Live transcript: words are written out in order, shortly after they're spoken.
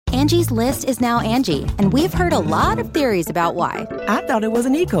Angie's List is now Angie, and we've heard a lot of theories about why. I thought it was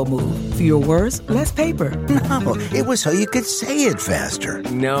an eco move. Fewer words, less paper. No, it was so you could say it faster.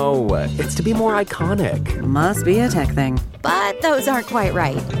 No, it's to be more iconic. Must be a tech thing. But those aren't quite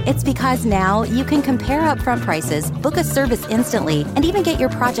right. It's because now you can compare upfront prices, book a service instantly, and even get your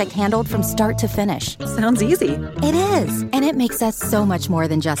project handled from start to finish. Sounds easy. It is, and it makes us so much more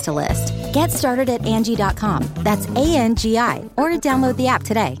than just a list. Get started at Angie.com. That's ANGI, or download the app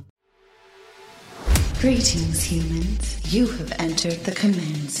today. Greetings, humans. You have entered the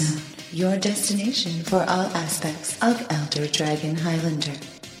Command Zone, your destination for all aspects of Elder Dragon Highlander.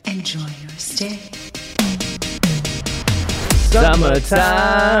 Enjoy your stay.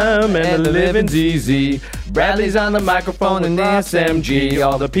 Summertime and the living's easy. Bradley's on the microphone and SMG.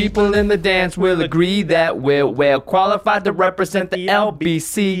 All the people in the dance will agree that we're well qualified to represent the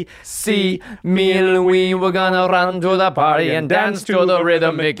LBC. See, me and Louie, we're gonna run to the party and dance to the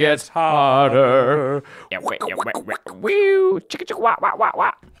rhythm. It gets harder.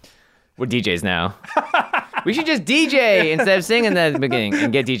 We're DJs now. We should just DJ instead of singing at the beginning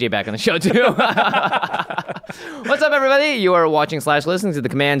and get DJ back on the show too. What's up, everybody? You are watching / listening to the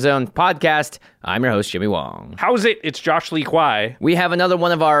Command Zone podcast. I'm your host, Jimmy Wong. How's it? It's Josh Lee Kwai. We have another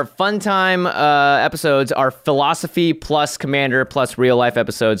one of our fun time episodes, our philosophy plus Commander plus real life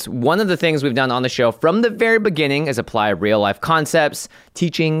episodes. One of the things we've done on the show from the very beginning is apply real life concepts,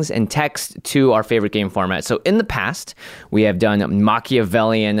 teachings, and text to our favorite game format. So in the past, we have done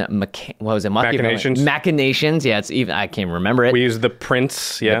Machiavellian, Machinations. Yeah, it's even I can't remember it. We used The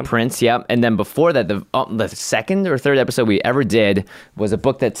Prince. Yeah, The Prince. Yeah, and then before that, the second or third episode we ever did was a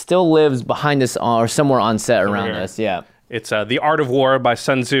book that still lives behind us or somewhere on set around us. Yeah. It's The Art of War by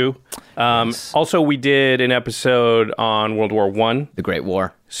Sun Tzu. Yes. Also, we did an episode on World War I. The Great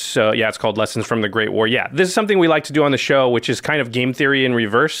War. So, yeah, it's called Lessons from the Great War. Yeah, this is something we like to do on the show, which is kind of game theory in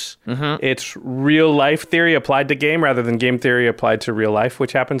reverse. Mm-hmm. It's real life theory applied to game rather than game theory applied to real life,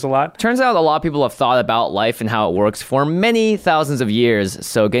 which happens a lot. Turns out a lot of people have thought about life and how it works for many thousands of years.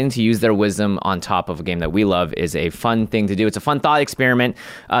 So getting to use their wisdom on top of a game that we love is a fun thing to do. It's a fun thought experiment.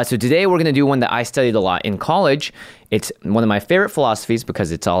 So today we're going to do one that I studied a lot in college. It's one of my favorite philosophies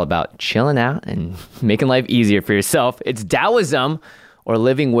because it's all about chilling out and making life easier for yourself. It's Taoism, or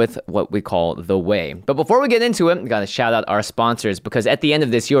living with what we call the way. But before we get into it, we got to shout out our sponsors, because at the end of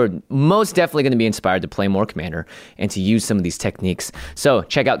this, you're most definitely going to be inspired to play more Commander and to use some of these techniques. So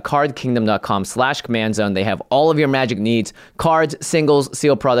check out cardkingdom.com/command zone. They have all of your Magic needs: cards, singles,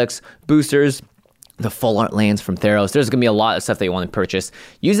 sealed products, boosters, the full art lands from Theros. There's going to be a lot of stuff that you want to purchase.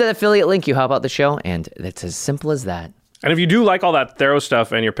 Use that affiliate link you help out the show, and it's as simple as that. And if you do like all that Theros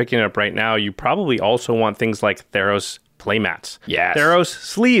stuff and you're picking it up right now, you probably also want things like Theros playmats. Yes. Theros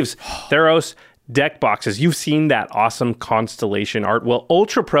sleeves. Theros deck boxes. You've seen that awesome Constellation art. Well,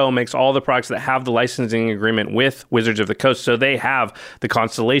 Ultra Pro makes all the products that have the licensing agreement with Wizards of the Coast. So they have the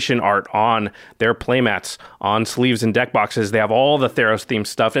Constellation art on their playmats, on sleeves and deck boxes. They have all the Theros themed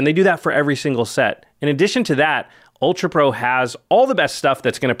stuff, and they do that for every single set. In addition to that, Ultra Pro has all the best stuff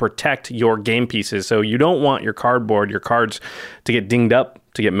that's going to protect your game pieces. So you don't want your cardboard, your cards to get dinged up,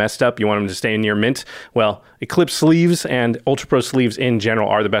 to get messed up. You want them to stay near mint. Well, Eclipse sleeves and Ultra Pro sleeves in general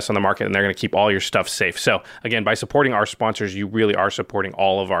are the best on the market, and they're going to keep all your stuff safe. So again, by supporting our sponsors, you really are supporting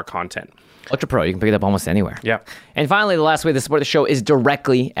all of our content. Ultra Pro, you can pick it up almost anywhere. Yeah. And finally, the last way to support the show is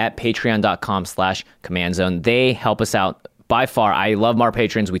directly at patreon.com/command zone. They help us out by far. I love our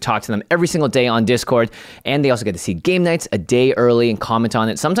patrons. We talk to them every single day on Discord, and they also get to see game nights a day early and comment on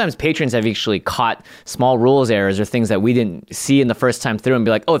it. Sometimes patrons have actually caught small rules errors or things that we didn't see in the first time through and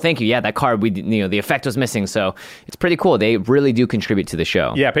be like, "Oh, thank you. Yeah, that card, the effect was missing." So it's pretty cool. They really do contribute to the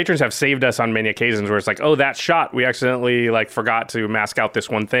show. Yeah, patrons have saved us on many occasions where it's like, "Oh, that shot, we accidentally forgot to mask out this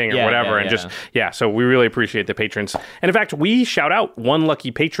one thing or whatever." So we really appreciate the patrons. And in fact, we shout out one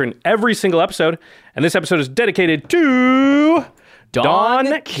lucky patron every single episode. And this episode is dedicated to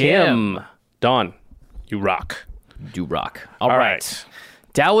Don Kim. Don, you rock. You rock. All right.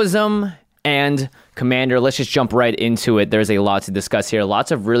 Taoism and Commander. Let's just jump right into it. There's a lot to discuss here.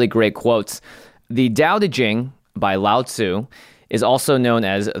 Lots of really great quotes. The Tao Te Ching by Lao Tzu is also known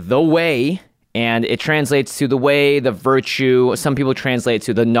as the way, and it translates to the way, the virtue. Some people translate it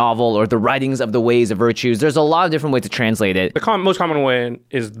to the novel or the writings of the ways of virtues. There's a lot of different ways to translate it. The most common way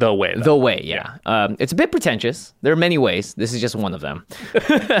is the way, though. The way, yeah. It's a bit pretentious. There are many ways. This is just one of them.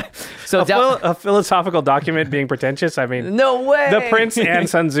 So a philosophical document being pretentious? I mean, no way. The Prince and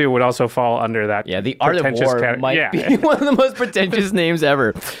Sun Tzu would also fall under that. Yeah, the Art of War might be one of the most pretentious names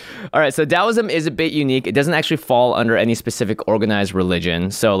ever. All right, so Taoism is a bit unique. It doesn't actually fall under any specific organized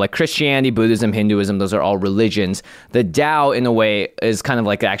religion. So like Christianity, Buddhism, Buddhism, Hinduism, those are all religions. The Tao, in a way, is kind of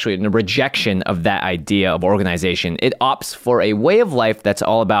like actually a rejection of that idea of organization. It opts for a way of life that's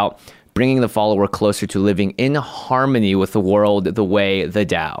all about bringing the follower closer to living in harmony with the world, the way, the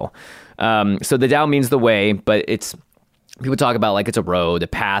Tao. So the Tao means the way, but people talk about like it's a road, a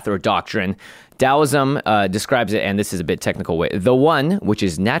path, or a doctrine. Taoism describes it, and this is a bit technical way, the one, which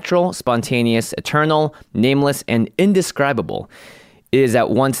is natural, spontaneous, eternal, nameless, and indescribable, is at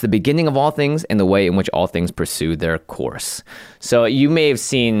once the beginning of all things and the way in which all things pursue their course. So you may have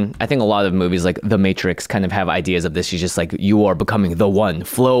seen, I think a lot of movies like The Matrix kind of have ideas of this. It's just like you are becoming the one,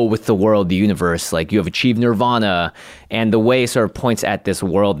 flow with the world, the universe, like you have achieved nirvana. And the way sort of points at this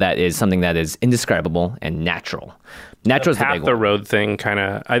world that is something that is indescribable and natural. Natural is the big one. The road thing kind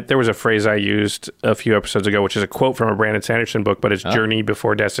of, there was a phrase I used a few episodes ago, which is a quote from a Brandon Sanderson book, but it's journey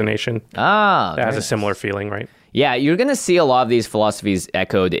before destination. That has a similar feeling, right? Yeah, you're going to see a lot of these philosophies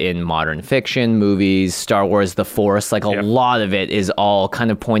echoed in modern fiction, movies, Star Wars, The Force. Like a lot of it is all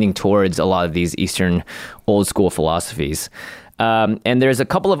kind of pointing towards a lot of these Eastern old school philosophies. And there's a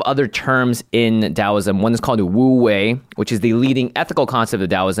couple of other terms in Taoism. One is called Wu Wei, which is the leading ethical concept of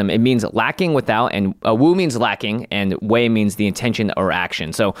Taoism. It means lacking without, and Wu means lacking, and Wei means the intention or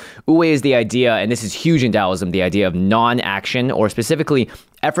action. So Wu Wei is the idea, and this is huge in Taoism, the idea of non-action, or specifically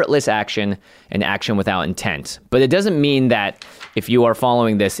effortless action and action without intent. But it doesn't mean that if you are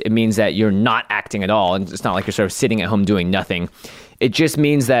following this, it means that you're not acting at all. And it's not like you're sort of sitting at home doing nothing. It just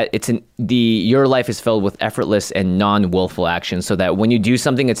means that your life is filled with effortless and non-willful action, so that when you do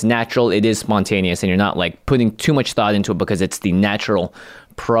something, it's natural, it is spontaneous, and you're not like putting too much thought into it because it's the natural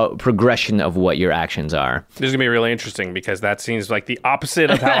progression of what your actions are. This is going to be really interesting because that seems like the opposite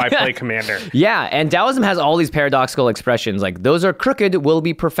of how I play Commander. Yeah, and Taoism has all these paradoxical expressions like those are crooked will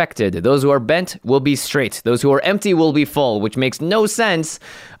be perfected, those who are bent will be straight, those who are empty will be full, which makes no sense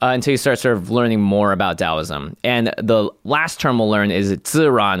until you start sort of learning more about Taoism. And the last term we'll learn is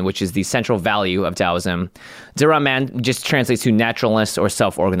ziran, which is the central value of Taoism. Ziran man just translates to naturalness or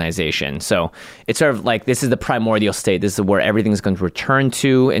self-organization. So it's sort of like this is the primordial state. This is where everything's going to return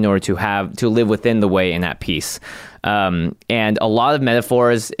to in order to live within the way and at peace. And a lot of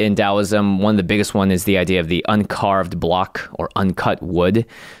metaphors in Taoism, one of the biggest one is the idea of the uncarved block or uncut wood.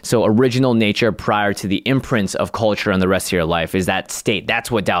 So original nature prior to the imprints of culture and the rest of your life is that state.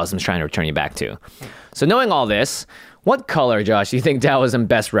 That's what Taoism's trying to return you back to. So knowing all this, what color, Josh, do you think Taoism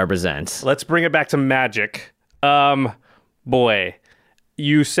best represents? Let's bring it back to magic. Boy,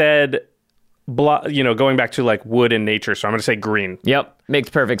 you said, going back to like wood and nature. So I'm going to say green. Yep. Makes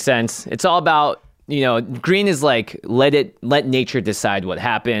perfect sense. It's all about, green is like, let nature decide what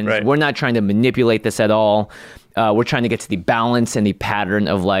happens. Right. We're not trying to manipulate this at all. We're trying to get to the balance and the pattern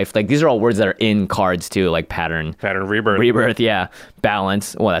of life. Like these are all words that are in cards too, like pattern, rebirth. Yeah.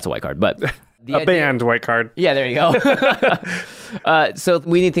 Balance. Well, that's a white card, but banned white card. Yeah, there you go. So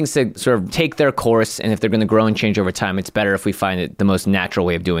we need things to sort of take their course, and if they're going to grow and change over time, it's better if we find it the most natural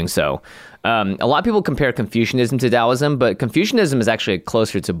way of doing so. A lot of people compare Confucianism to Taoism, but Confucianism is actually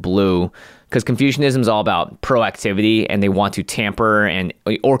closer to blue because Confucianism is all about proactivity, and they want to tamper and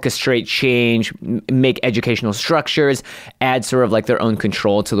orchestrate change, make educational structures, add sort of like their own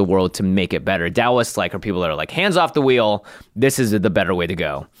control to the world to make it better. Taoists are people that are like hands off the wheel. This is the better way to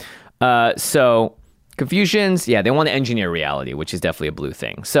go. So Confucians, they want to engineer reality, which is definitely a blue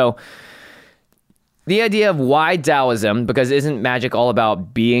thing. So the idea of why Taoism, because isn't magic all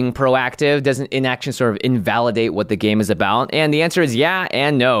about being proactive? Doesn't inaction sort of invalidate what the game is about? And the answer is yeah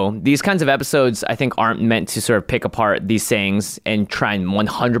and no. These kinds of episodes, I think, aren't meant to sort of pick apart these sayings and try and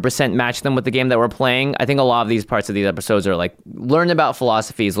 100% match them with the game that we're playing. I think a lot of these parts of these episodes are like, learn about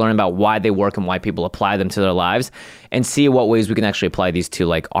philosophies, learn about why they work and why people apply them to their lives, and see what ways we can actually apply these to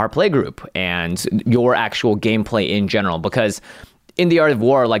like our play group and your actual gameplay in general. Because in the art of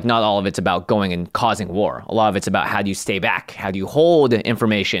war, like not all of it's about going and causing war. A lot of it's about how do you stay back? How do you hold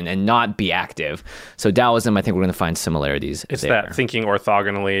information and not be active? So Taoism, I think we're going to find similarities. It's there. that thinking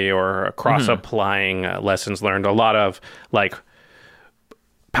orthogonally or cross-applying lessons learned. A lot of like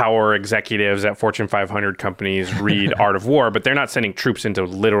power executives at Fortune 500 companies read Art of War, but they're not sending troops into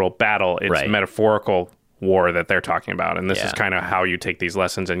literal battle. It's metaphorical war that they're talking about, and this is kind of how you take these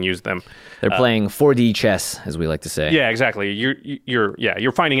lessons and use them. They're playing 4D chess, as we like to say. Yeah, exactly.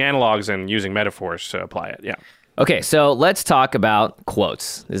 You're finding analogs and using metaphors to apply it. Yeah. Okay, so let's talk about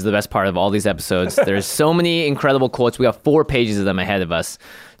quotes. This is the best part of all these episodes. There's so many incredible quotes. We have 4 pages of them ahead of us.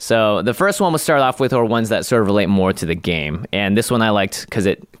 So the first one we'll start off with are ones that sort of relate more to the game. And this one I liked because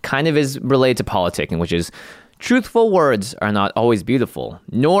it kind of is related to politicking, which is, truthful words are not always beautiful,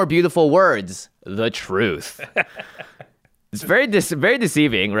 nor beautiful words the truth. It's very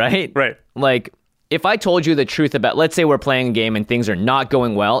deceiving, right? Right. Like, if I told you the truth about, let's say we're playing a game and things are not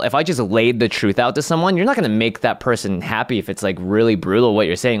going well, if I just laid the truth out to someone, you're not going to make that person happy if it's like really brutal what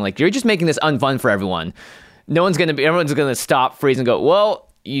you're saying. Like, you're just making this unfun for everyone. Everyone's going to stop, freeze, and go, well,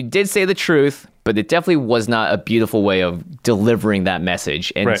 you did say the truth, but it definitely was not a beautiful way of delivering that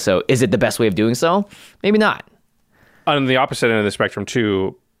message. And so is it the best way of doing so? Maybe not. On the opposite end of the spectrum,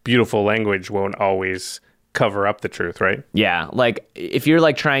 too, beautiful language won't always cover up the truth, right? Yeah, like if you're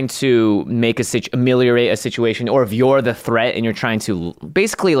like trying to make ameliorate a situation, or if you're the threat and you're trying to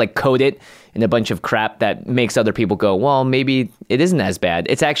basically like code it in a bunch of crap that makes other people go, well, maybe it isn't as bad.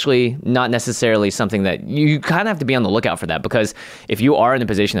 It's actually not necessarily something that you kind of have to be on the lookout for that, because if you are in a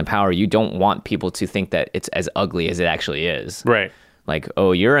position of power, you don't want people to think that it's as ugly as it actually is. Right. Like,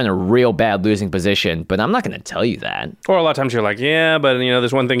 oh, you're in a real bad losing position, but I'm not going to tell you that. Or a lot of times you're like, yeah, but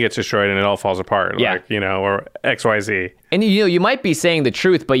this one thing gets destroyed and it all falls apart. Yeah. Like, or XYZ. And you might be saying the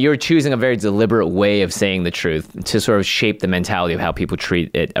truth, but you're choosing a very deliberate way of saying the truth to sort of shape the mentality of how people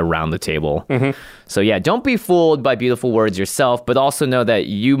treat it around the table. Mm-hmm. So yeah, don't be fooled by beautiful words yourself, but also know that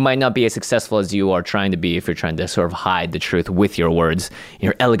you might not be as successful as you are trying to be if you're trying to sort of hide the truth with your words,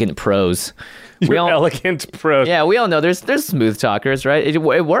 your elegant prose. Elegant prose. Yeah, we all know there's smooth talkers, right? It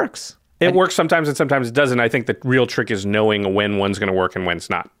works. It works sometimes and sometimes it doesn't. I think the real trick is knowing when one's going to work and when it's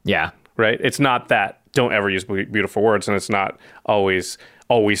not. Yeah. Right? It's not that don't ever use beautiful words, and it's not always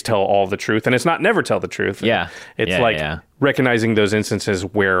tell all the truth, and it's not never tell the truth. Yeah. It's recognizing those instances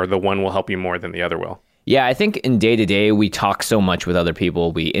where the one will help you more than the other will. Yeah, I think in day to day, we talk so much with other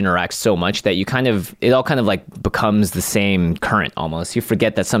people, we interact so much that it all kind of like becomes the same current almost. You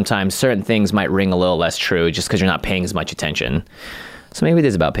forget that sometimes certain things might ring a little less true just because you're not paying as much attention. So maybe it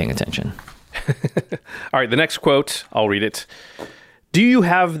is about paying attention. All right, the next quote, I'll read it. Do you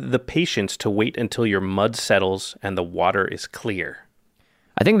have the patience to wait until your mud settles and the water is clear?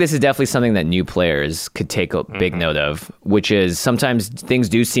 I think this is definitely something that new players could take a big note of, which is sometimes things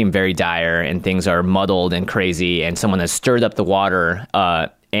do seem very dire and things are muddled and crazy and someone has stirred up the water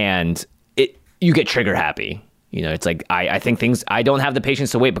and you get trigger happy. It's like, I think I don't have the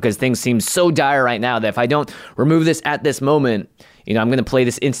patience to wait because things seem so dire right now that if I don't remove this at this moment, I'm going to play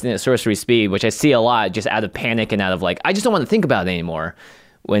this instant at sorcery speed, which I see a lot just out of panic and out of like, I just don't want to think about it anymore,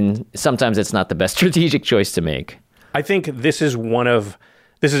 when sometimes it's not the best strategic choice to make. I think this is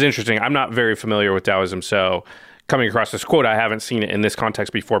interesting. I'm not very familiar with Taoism, so coming across this quote, I haven't seen it in this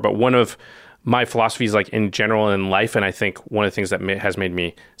context before, but one of my philosophies, like in general in life, and I think one of the things that has made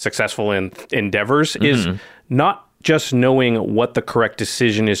me successful in endeavors is not just knowing what the correct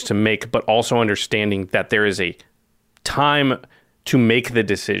decision is to make, but also understanding that there is a time to make the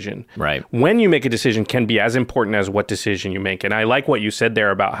decision. Right. When you make a decision can be as important as what decision you make. And I like what you said there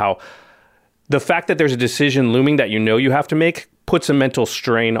about how the fact that there's a decision looming that you have to make puts a mental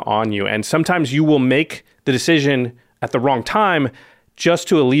strain on you. And sometimes you will make the decision at the wrong time just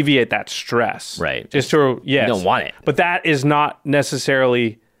to alleviate that stress. Right. Yes. You don't want it. But that is not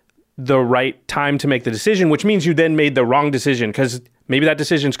necessarily the right time to make the decision, which means you then made the wrong decision because maybe that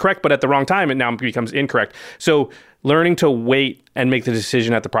decision is correct, but at the wrong time, it now becomes incorrect. So learning to wait and make the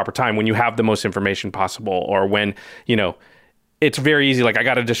decision at the proper time when you have the most information possible, or when, it's very easy, like, I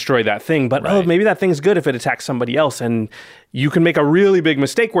got to destroy that thing, but maybe that thing's good if it attacks somebody else. And you can make a really big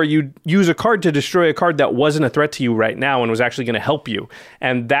mistake where you use a card to destroy a card that wasn't a threat to you right now and was actually going to help you.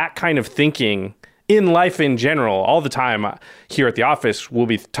 And that kind of thinking in life in general, all the time here at the office, we'll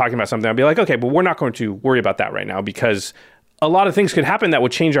be talking about something. I'll be like, okay, but we're not going to worry about that right now because a lot of things could happen that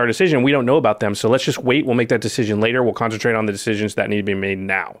would change our decision. We don't know about them. So let's just wait. We'll make that decision later. We'll concentrate on the decisions that need to be made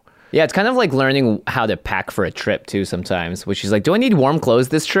now. Yeah, it's kind of like learning how to pack for a trip too sometimes, which is like, do I need warm clothes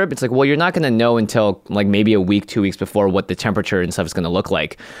this trip? It's like, well, you're not going to know until like maybe a week, 2 weeks before what the temperature and stuff is going to look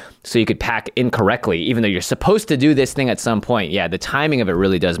like. So you could pack incorrectly, even though you're supposed to do this thing at some point. Yeah, the timing of it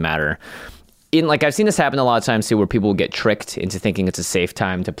really does matter. I've seen this happen a lot of times too, where people get tricked into thinking it's a safe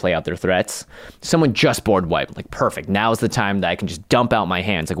time to play out their threats. Someone just board wiped, like, perfect. Now's the time that I can just dump out my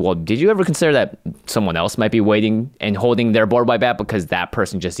hands. Like, well, did you ever consider that someone else might be waiting and holding their board wipe out because that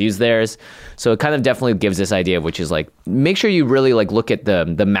person just used theirs? So it kind of definitely gives this idea, which is like, make sure you really like look at the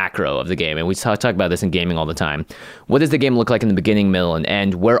macro of the game. And we talk about this in gaming all the time. What does the game look like in the beginning, middle, and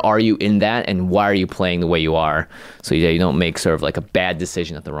end? Where are you in that? And why are you playing the way you are? So you don't make sort of like a bad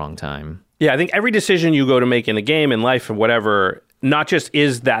decision at the wrong time. Yeah, I think every decision you go to make in the game, in life, or whatever, not just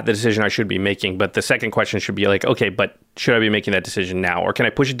is that the decision I should be making, but the second question should be like, okay, but should I be making that decision now? Or can I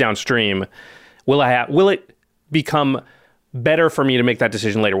push it downstream? Will it become better for me to make that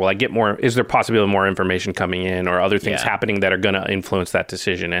decision later? Will I get more? Is there possibility of more information coming in or other things happening that are going to influence that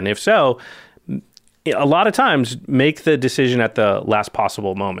decision? And if so, a lot of times make the decision at the last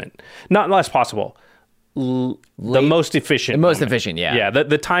possible moment. Not last possible, the most efficient. The most moment. efficient, yeah. Yeah,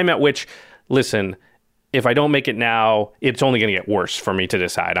 the time at which, listen, if I don't make it now, it's only going to get worse for me to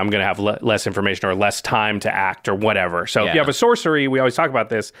decide. I'm going to have less information or less time to act or whatever. So if you have a sorcery, we always talk about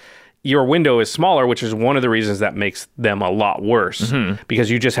this, your window is smaller, which is one of the reasons that makes them a lot worse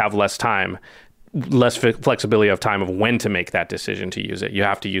because you just have less time, less flexibility of time of when to make that decision to use it. You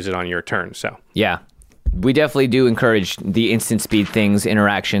have to use it on your turn. So yeah. We definitely do encourage the instant speed things,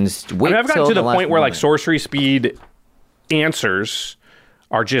 interactions. I've gotten to the point where like sorcery speed answers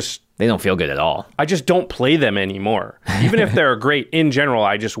are just... They don't feel good at all. I just don't play them anymore. Even if they're great in general,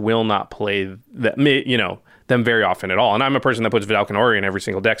 I just will not play them very often at all. And I'm a person that puts Vidalcan Ori in every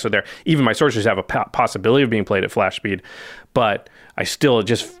single deck, so even my sorceries have a possibility of being played at flash speed, but I still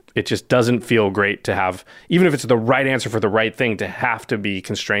it just doesn't feel great to have, even if it's the right answer for the right thing, to have to be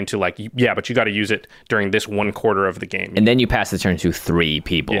constrained to like, yeah, but you got to use it during this 1/4 of the game. And then you pass the turn to 3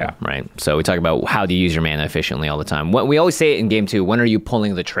 people, right? So we talk about how to use your mana efficiently all the time. We always say it in game 2, when are you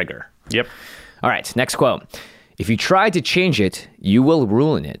pulling the trigger? Yep. All right, next quote. If you try to change it, you will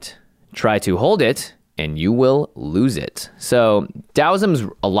ruin it. Try to hold it, and you will lose it. So Taoism's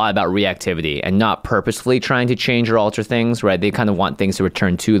a lot about reactivity and not purposefully trying to change or alter things, right? They kind of want things to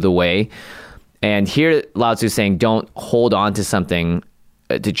return to the way. And here Lao Tzu is saying, don't hold on to something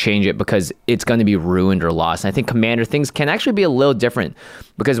to change it because it's going to be ruined or lost. And I think Commander things can actually be a little different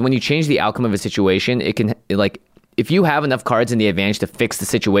because when you change the outcome of a situation, it can if you have enough cards in the advantage to fix the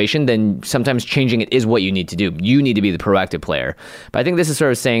situation, then sometimes changing it is what you need to do. You need to be the proactive player. But I think this is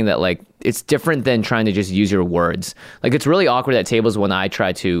sort of saying that like it's different than trying to just use your words. Like it's really awkward at tables when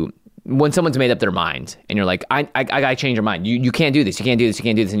someone's made up their mind and you're like, I gotta change your mind. You can't do this. You can't do this. You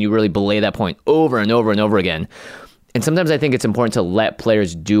can't do this. And you really belay that point over and over and over again. And sometimes I think it's important to let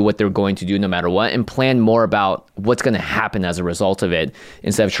players do what they're going to do no matter what and plan more about what's going to happen as a result of it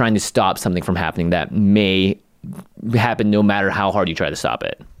instead of trying to stop something from happening that may happen no matter how hard you try to stop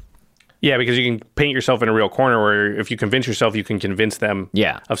it. Yeah, because you can paint yourself in a real corner where if you convince yourself, you can convince them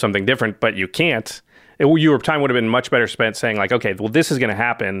of something different, but you can't. Your time would have been much better spent saying like, okay, well, this is going to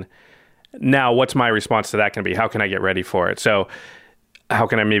happen. Now, what's my response to that going to be? How can I get ready for it? So how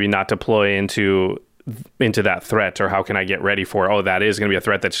can I maybe not deploy into that threat, or how can I get ready for, that is going to be a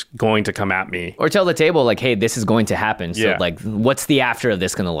threat that's going to come at me? Or tell the table like, hey, this is going to happen. So like, what's the after of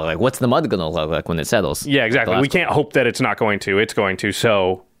this going to look like? What's the mud going to look like when it settles? Yeah, exactly. We can't hope that it's not going to. It's going to.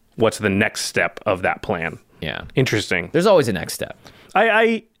 So what's the next step of that plan? Yeah. Interesting. There's always a next step.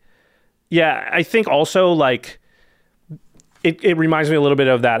 I think also like it reminds me a little bit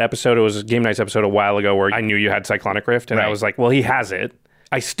of that episode. It was a Game Nights episode a while ago where I knew you had Cyclonic Rift and I was like, well, he has it.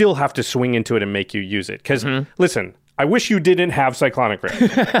 I still have to swing into it and make you use it. Because, listen, I wish you didn't have Cyclonic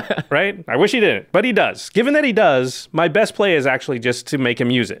Rift, right? I wish he didn't, but he does. Given that he does, my best play is actually just to make him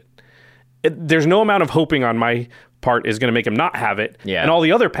use it. There's no amount of hoping on my part is going to make him not have it. Yeah. And all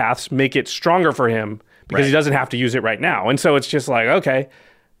the other paths make it stronger for him because he doesn't have to use it right now. And so it's just like, okay,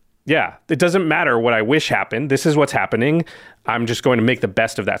 yeah, it doesn't matter what I wish happened. This is what's happening. I'm just going to make the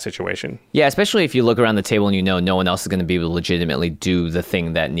best of that situation. Yeah, especially if you look around the table and you know no one else is going to be able to legitimately do the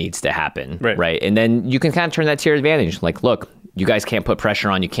thing that needs to happen. Right? And then you can kind of turn that to your advantage. Like, look, you guys can't put pressure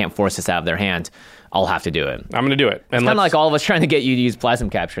on. You can't force this out of their hand. I'll have to do it. I'm going to do it. And it's kind of like all of us trying to get you to use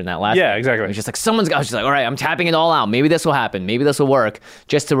Plasm Capture in that last Yeah, exactly. It's just like she's like, all right, I'm tapping it all out. Maybe this will happen. Maybe this will work.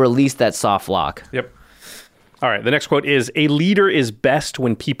 Just to release that soft lock. Yep. All right, the next quote is, a leader is best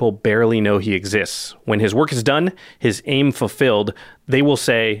when people barely know he exists. When his work is done, his aim fulfilled, they will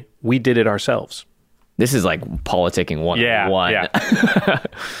say, we did it ourselves. This is like politicking 101. Yeah.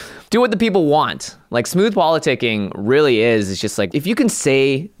 Do what the people want. Like smooth politicking really is. It's just like, if you can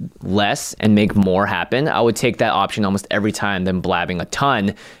say less and make more happen, I would take that option almost every time than blabbing a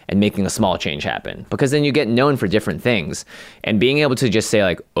ton and making a small change happen. Because then you get known for different things. And being able to just say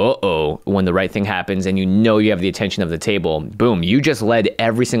like, when the right thing happens and you know you have the attention of the table, boom, you just led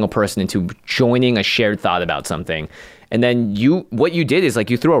every single person into joining a shared thought about something. And then what you did is like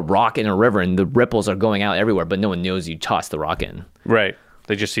you threw a rock in a river and the ripples are going out everywhere, but no one knows you tossed the rock in. Right.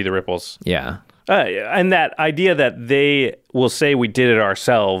 They just see the ripples. Yeah. And that idea that they will say we did it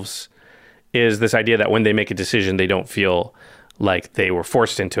ourselves is this idea that when they make a decision, they don't feel like they were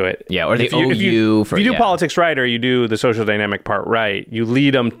forced into it. Yeah, or if you do politics right, or you do the social dynamic part right, you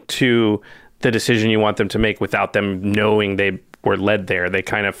lead them to the decision you want them to make without them knowing they were led there. They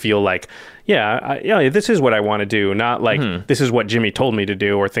kind of feel like, this is what I want to do, not like this is what Jimmy told me to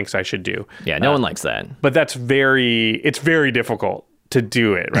do or thinks I should do. Yeah, no one likes that. But it's very difficult to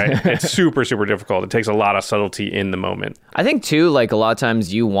do it, right? It's super, super difficult. It takes a lot of subtlety in the moment. I think too, like a lot of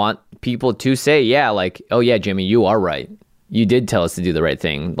times you want people to say, yeah, like, oh yeah, Jimmy, you are right. You did tell us to do the right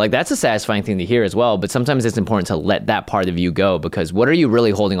thing. Like that's a satisfying thing to hear as well. But sometimes it's important to let that part of you go, because what are you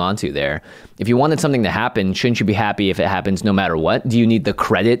really holding on to there? If you wanted something to happen, shouldn't you be happy if it happens no matter what? Do you need the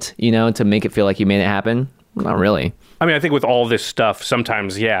credit, to make it feel like you made it happen? Not really. I mean, I think with all this stuff,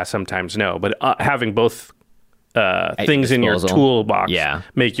 sometimes yeah, sometimes no. But having both things in your toolbox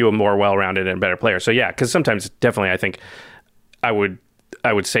make you a more well-rounded and better player. So yeah, because sometimes definitely I think I would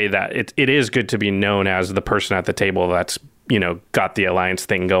say that it is good to be known as the person at the table that's got the alliance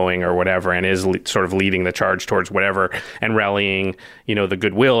thing going or whatever, and is sort of leading the charge towards whatever and rallying the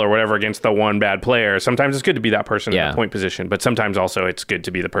goodwill or whatever against the one bad player. Sometimes it's good to be that person in the point position, but sometimes also it's good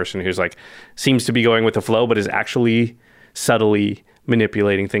to be the person who's like seems to be going with the flow but is actually subtly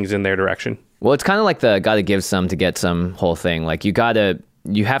manipulating things in their direction. Well, it's kind of like the gotta give some to get some whole thing. Like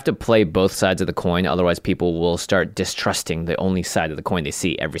you have to play both sides of the coin, otherwise people will start distrusting the only side of the coin they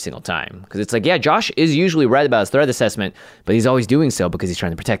see every single time. Because it's like, yeah, Josh is usually right about his threat assessment, but he's always doing so because he's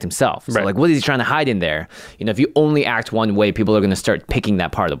trying to protect himself. So like, what is he trying to hide in there? If you only act one way, people are going to start picking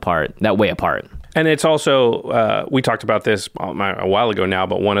that way apart. And it's also, we talked about this a while ago now,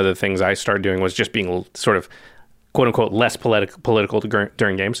 but one of the things I started doing was just being sort of quote unquote less political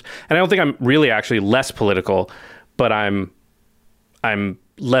during games. And I don't think I'm really actually less political, but I'm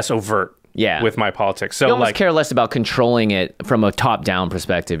less overt with my politics. So you almost care less about controlling it from a top-down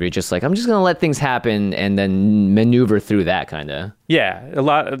perspective. You're just like, I'm just going to let things happen and then maneuver through that kind of. Yeah, a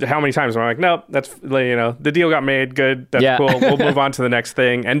lot. How many times am I like, nope, that's, the deal got made, good, that's cool, we'll move on to the next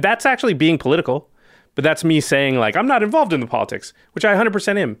thing. And that's actually being political. But that's me saying, like, I'm not involved in the politics, which I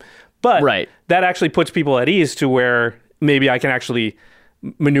 100% am. But that actually puts people at ease to where maybe I can actually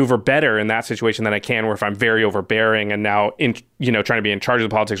maneuver better in that situation than I can where if I'm very overbearing and now trying to be in charge of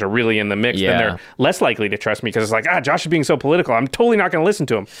the politics or really in the mix, then they're less likely to trust me because it's like, Josh is being so political, I'm totally not going to listen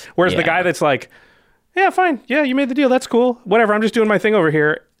to him. Whereas the guy that's like, yeah, fine, yeah, you made the deal, that's cool, whatever, I'm just doing my thing over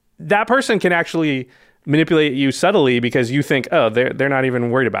here, that person can actually manipulate you subtly because you think, oh, they're not even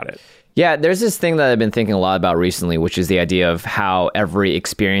worried about it. Yeah, there's this thing that I've been thinking a lot about recently, which is the idea of how every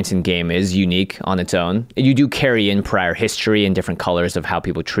experience in game is unique on its own. You do carry in prior history and different colors of how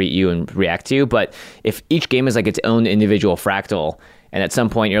people treat you and react to you, but if each game is like its own individual fractal, and at some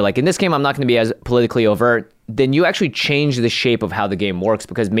point you're like, in this game I'm not going to be as politically overt, then you actually change the shape of how the game works,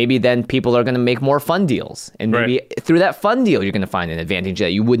 because maybe then people are going to make more fun deals. And maybe through that fun deal, you're going to find an advantage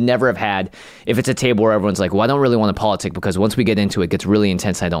that you would never have had if it's a table where everyone's like, well, I don't really want to politic because once we get into it, it gets really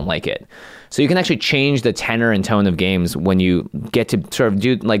intense and I don't like it. So you can actually change the tenor and tone of games when you get to sort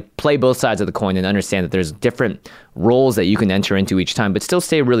of play both sides of the coin and understand that there's different roles that you can enter into each time, but still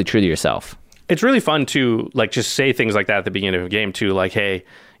stay really true to yourself. It's really fun to just say things like that at the beginning of a game too. Like, hey,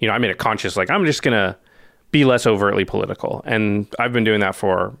 I made it conscious, I'm just going to be less overtly political. And I've been doing that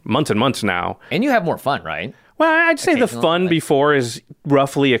for months and months now. And you have more fun, right? Well, I'd say the fun before is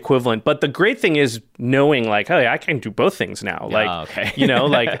roughly equivalent. But the great thing is knowing hey, I can do both things now.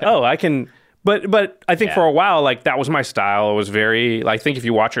 I can. But I think for a while, that was my style. It was very, I think if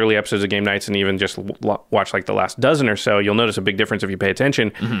you watch early episodes of Game Nights and even just watch the last dozen or so, you'll notice a big difference if you pay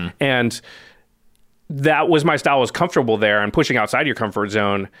attention. Mm-hmm. And that was my style, was comfortable there, and pushing outside your comfort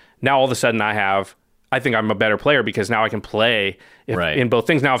zone. Now all of a sudden I think I'm a better player because now I can play in both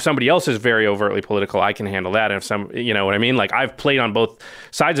things. Now, if somebody else is very overtly political, I can handle that. And if some, you know what I mean? I've played on both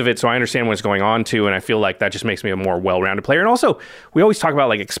sides of it, so I understand what's going on too. And I feel like that just makes me a more well-rounded player. And also, we always talk about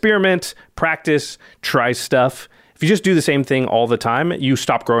experiment, practice, try stuff. If you just do the same thing all the time, you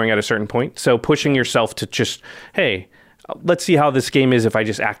stop growing at a certain point. So pushing yourself to just, hey, let's see how this game is if I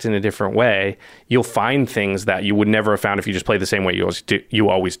just act in a different way. You'll find things that you would never have found if you just play the same way you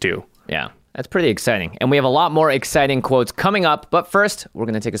always do. Yeah. That's pretty exciting. And we have a lot more exciting quotes coming up. But first, we're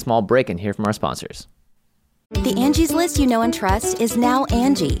going to take a small break and hear from our sponsors. The Angie's List you know and trust is now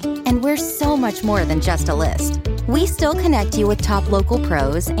Angie. And we're so much more than just a list. We still connect you with top local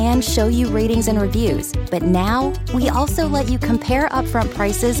pros and show you ratings and reviews. But now, we also let you compare upfront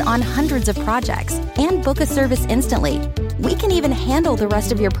prices on hundreds of projects and book a service instantly. We can even handle the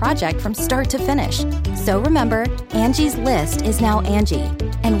rest of your project from start to finish. So remember, Angie's List is now Angie.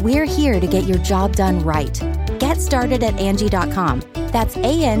 And we're here to get your job done right. Get started at Angie.com. That's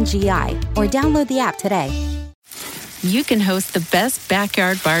ANGI, or download the app today. You can host the best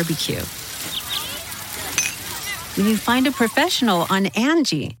backyard barbecue when you find a professional on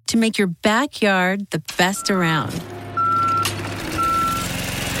Angie to make your backyard the best around.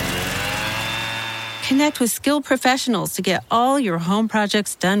 Connect with skilled professionals to get all your home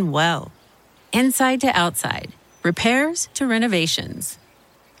projects done well. Inside to outside, repairs to renovations.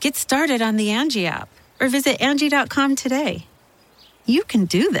 Get started on the Angie app or visit Angie.com today. You can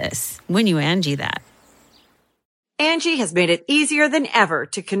do this when you Angie that. Angie has made it easier than ever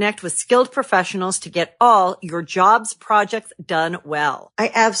to connect with skilled professionals to get all your jobs projects done well.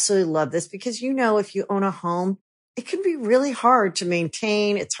 I absolutely love this because, if you own a home, it can be really hard to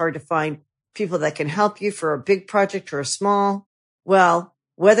maintain. It's hard to find people that can help you for a big project or a small. Well,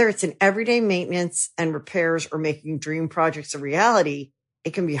 whether it's in everyday maintenance and repairs or making dream projects a reality,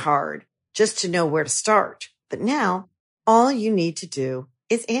 it can be hard just to know where to start. But now all you need to do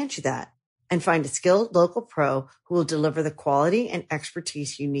is Angie that and find a skilled local pro who will deliver the quality and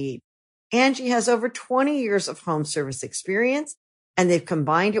expertise you need. Angie has over 20 years of home service experience, and they've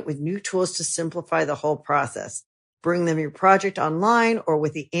combined it with new tools to simplify the whole process. Bring them your project online or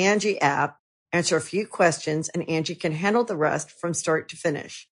with the Angie app, answer a few questions, and Angie can handle the rest from start to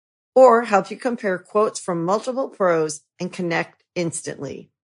finish. Or help you compare quotes from multiple pros and connect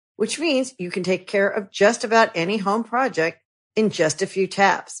instantly, which means you can take care of just about any home project in just a few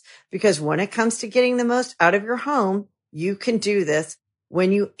taps. Because when it comes to getting the most out of your home, you can do this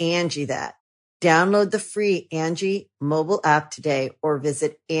when you Angie that. Download the free Angie mobile app today or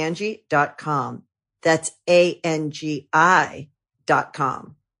visit Angie.com. That's ANGI.com.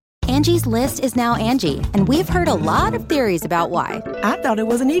 Angie's List is now Angie, and we've heard a lot of theories about why. I thought it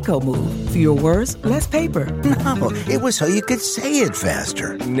was an eco move. Fewer words, less paper. No, it was so you could say it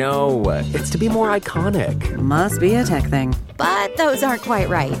faster. No, it's to be more iconic. Must be a tech thing. But those aren't quite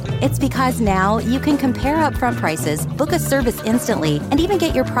right. It's because now you can compare upfront prices, book a service instantly, and even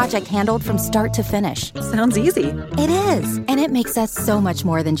get your project handled from start to finish. Sounds easy. It is, and it makes us so much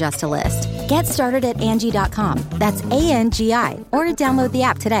more than just a list. Get started at Angie.com. That's ANGI, or download the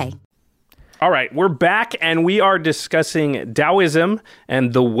app today. All right, we're back and we are discussing Taoism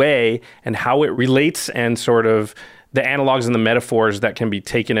and the way and how it relates and sort of the analogs and the metaphors that can be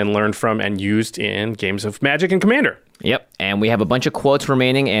taken and learned from and used in games of Magic and Commander. Yep, and we have a bunch of quotes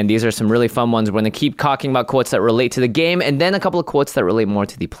remaining, and these are some really fun ones. We're going to keep talking about quotes that relate to the game, and then a couple of quotes that relate more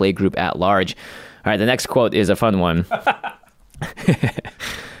to the play group at large. All right, the next quote is a fun one.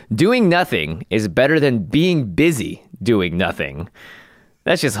 Doing nothing is better than being busy doing nothing.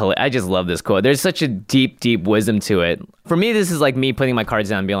 That's just hilarious. I just love this quote. There's such a deep, deep wisdom to it. For me, this is like me putting my cards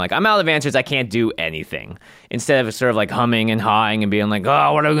down and being like, I'm out of answers. I can't do anything. Instead of sort of like humming and hawing and being like,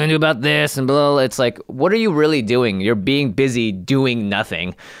 oh, what are we going to do about this? And blah, blah, blah. It's like, what are you really doing? You're being busy doing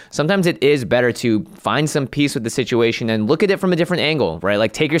nothing. Sometimes it is better to find some peace with the situation and look at it from a different angle, right?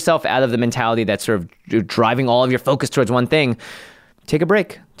 Like take yourself out of the mentality that's sort of driving all of your focus towards one thing. Take a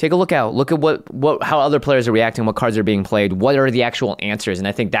break. Take a look out. Look at how other players are reacting, what cards are being played, what are the actual answers. And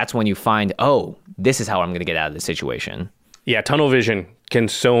I think that's when you find, oh, this is how I'm going to get out of this situation. Yeah, tunnel vision can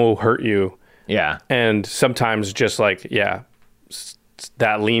so hurt you. Yeah. And sometimes just like,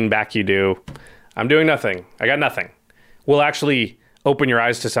 that lean back you do, I'm doing nothing. I got nothing. Will actually open your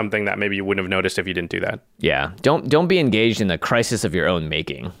eyes to something that maybe you wouldn't have noticed if you didn't do that. Yeah. Don't be engaged in the crisis of your own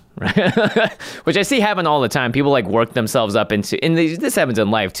making, right? Which I see happen all the time. People like work themselves up into, and this happens in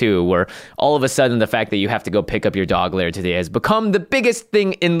life too, where all of a sudden the fact that you have to go pick up your dog later today has become the biggest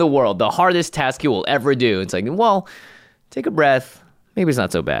thing in the world, the hardest task you will ever do. It's like, well, take a breath. Maybe it's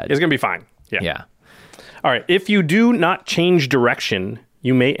not so bad. It's going to be fine. Yeah. All right. If you do not change direction,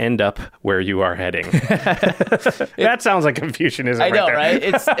 you may end up where you are heading. That sounds like Confucianism. I know, right?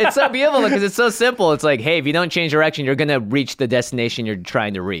 It's so beautiful because it's so simple. It's like, hey, if you don't change direction, you're going to reach the destination you're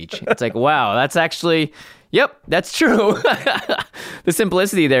trying to reach. It's like, wow, that's actually, yep, that's true. The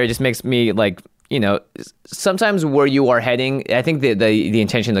simplicity there just makes me like, sometimes where you are heading, I think the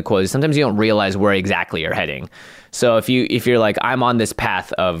intention of the quote is sometimes you don't realize where exactly you're heading. So if you're like, I'm on this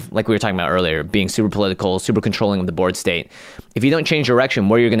path of, like we were talking about earlier, being super political, super controlling of the board state, if you don't change direction,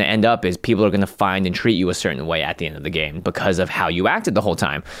 where you're going to end up is people are going to find and treat you a certain way at the end of the game because of how you acted the whole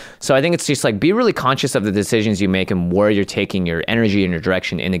time. So I think it's just like, be really conscious of the decisions you make and where you're taking your energy and your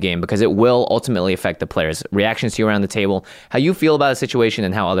direction in the game, because it will ultimately affect the players' reactions to you around the table, how you feel about a situation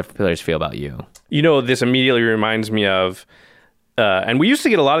and how other players feel about you. This immediately reminds me of, and we used to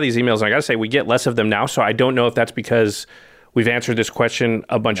get a lot of these emails, and I got to say, we get less of them now, so I don't know if that's because we've answered this question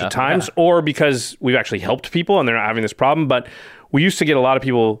a bunch of times or because we've actually helped people and they're not having this problem, but we used to get a lot of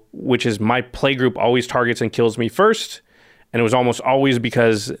people, which is my play group always targets and kills me first, and it was almost always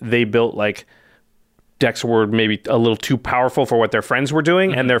because they built like decks were maybe a little too powerful for what their friends were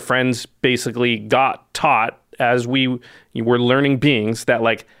doing, and their friends basically got taught as we were learning beings that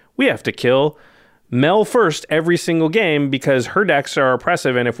like, we have to kill Mel first every single game because her decks are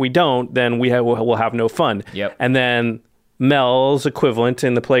oppressive, and if we don't, then we'll have no fun. Yep. And then Mel's equivalent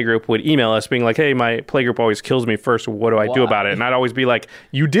in the playgroup would email us being like, hey, my playgroup always kills me first. What do I do about it? And I'd always be like,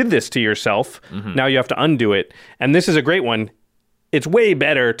 you did this to yourself. Now you have to undo it. And this is a great one. It's way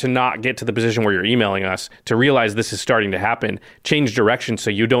better to not get to the position where you're emailing us, to realize this is starting to happen, change direction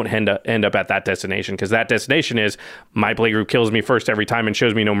so you don't end up at that destination, because that destination is my playgroup kills me first every time and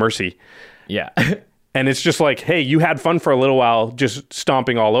shows me no mercy. Yeah. And it's just like, hey, you had fun for a little while just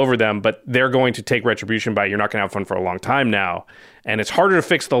stomping all over them, but they're going to take retribution by you're not going to have fun for a long time now. And it's harder to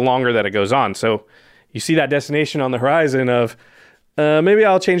fix the longer that it goes on. So you see that destination on the horizon of, maybe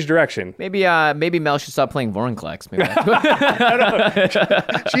I'll change direction. Maybe Mel should stop playing Vorinclex. Maybe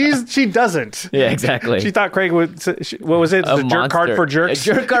she doesn't. Yeah, exactly. She thought Craig would, what was it? A jerk card for jerks?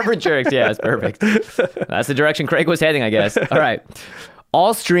 A jerk card for jerks, yeah, it's perfect. That's the direction Craig was heading, I guess. All right.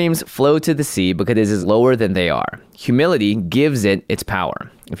 All streams flow to the sea because it is lower than they are. Humility gives it its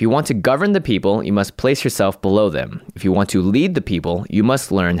power. If you want to govern the people, you must place yourself below them. If you want to lead the people, you must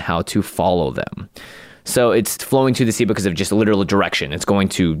learn how to follow them. So it's flowing to the sea because of just a literal direction. It's going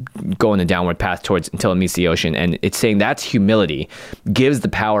to go in a downward path towards until it meets the ocean. And it's saying that's humility, gives the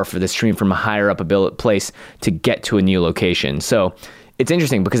power for the stream from a higher up place to get to a new location. So it's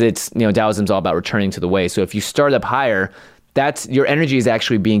interesting because it's, Taoism's all about returning to the way. So if you start up higher, that's your energy is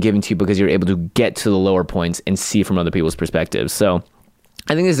actually being given to you because you're able to get to the lower points and see from other people's perspectives. So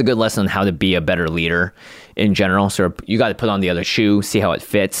I think this is a good lesson on how to be a better leader in general. So you got to put on the other shoe, see how it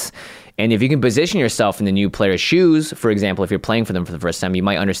fits. And if you can position yourself in the new player's shoes, for example, if you're playing for them for the first time, you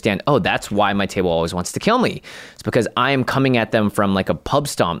might understand, oh, that's why my table always wants to kill me. It's because I am coming at them from like a pub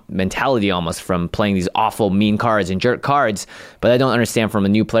stomp mentality almost, from playing these awful mean cards and jerk cards. But I don't understand from a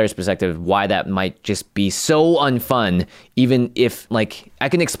new player's perspective why that might just be so unfun, even if like I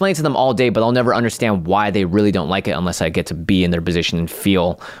can explain to them all day, but I'll never understand why they really don't like it unless I get to be in their position and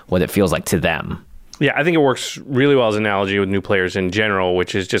feel what it feels like to them. Yeah, I think it works really well as an analogy with new players in general,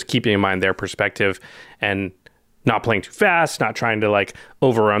 which is just keeping in mind their perspective and not playing too fast, not trying to like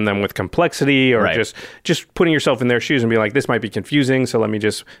overrun them with complexity, or just putting yourself in their shoes and being like, this might be confusing, so let me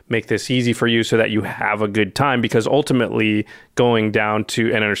just make this easy for you so that you have a good time, because ultimately going down to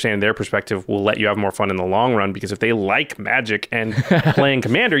and understanding their perspective will let you have more fun in the long run, because if they like Magic and playing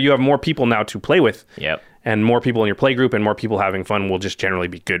Commander, you have more people now to play with. Yep. And more people in your play group and more people having fun will just generally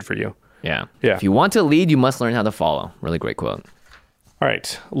be good for you. Yeah. If you want to lead, you must learn how to follow. Really great quote. All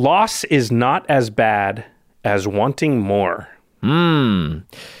right. Loss is not as bad as wanting more.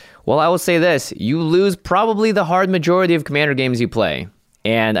 Well, I will say this. You lose probably the hard majority of Commander games you play.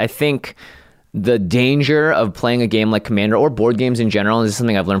 And I think the danger of playing a game like Commander or board games in general, and this is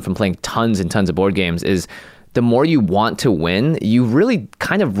something I've learned from playing tons and tons of board games, is the more you want to win, you really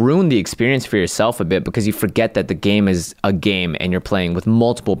kind of ruin the experience for yourself a bit, because you forget that the game is a game and you're playing with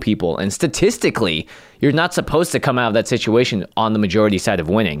multiple people. And statistically, you're not supposed to come out of that situation on the majority side of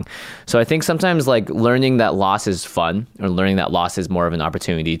winning. So I think sometimes like learning that loss is fun, or learning that loss is more of an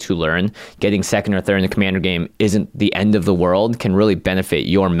opportunity to learn. Getting second or third in a Commander game isn't the end of the world, can really benefit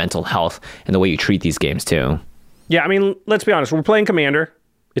your mental health and the way you treat these games too. Yeah, I mean, let's be honest. We're playing Commander.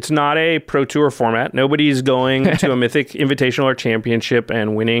 It's not a Pro Tour format. Nobody's going to a Mythic Invitational or Championship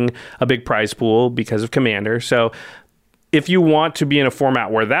and winning a big prize pool because of Commander. So if you want to be in a format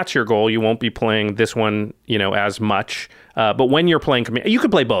where that's your goal, you won't be playing this one, as much. But when you're playing Commander, you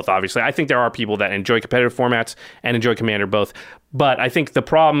can play both, obviously. I think there are people that enjoy competitive formats and enjoy Commander both. But I think the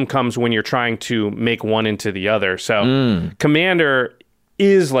problem comes when you're trying to make one into the other. So Commander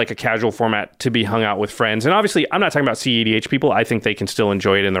is like a casual format to be hung out with friends. And obviously, I'm not talking about CEDH people. I think they can still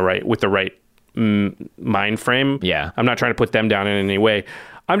enjoy it with the right mind frame. Yeah. I'm not trying to put them down in any way.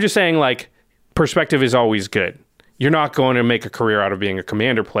 I'm just saying, like, perspective is always good. You're not going to make a career out of being a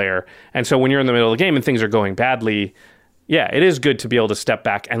Commander player. And so when you're in the middle of the game and things are going badly, yeah, it is good to be able to step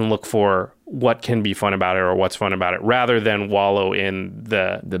back and look for what can be fun about it or what's fun about it, rather than wallow in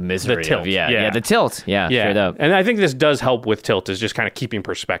the misery, the tilt. The tilt. Yeah, straight up. And I think this does help with tilt, is just kind of keeping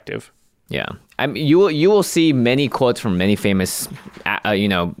perspective. Yeah, I mean, you will see many quotes from many famous,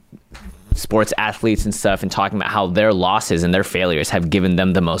 sports athletes and stuff, and talking about how their losses and their failures have given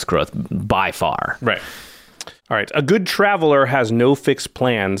them the most growth by far. Right. All right. A good traveler has no fixed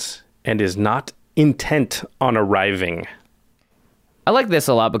plans and is not intent on arriving. I like this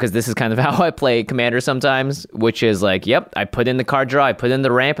a lot because this is kind of how I play Commander sometimes, which is like, yep, I put in the card draw, I put in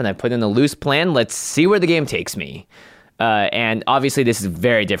the ramp, and I put in the loose plan. Let's see where the game takes me. And obviously this is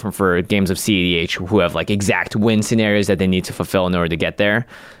very different for games of CEDH who have like exact win scenarios that they need to fulfill in order to get there.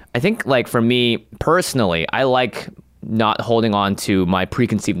 I think like for me personally, I like not holding on to my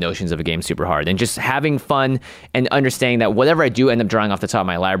preconceived notions of a game super hard and just having fun and understanding that whatever I do end up drawing off the top of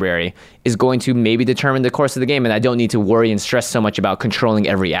my library is going to maybe determine the course of the game, and I don't need to worry and stress so much about controlling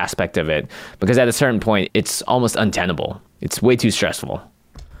every aspect of it, because at a certain point it's almost untenable. It's way too stressful.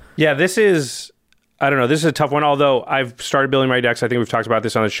 Yeah, this is a tough one, although I've started building my decks. I think we've talked about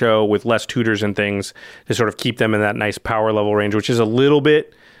this on the show with less tutors and things to sort of keep them in that nice power level range, which is a little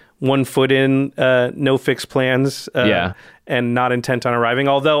bit one foot in, no fixed plans, and not intent on arriving.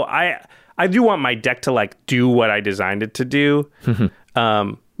 Although I do want my deck to like do what I designed it to do.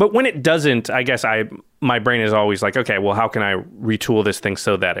 But when it doesn't, I guess my brain is always like, okay, well, how can I retool this thing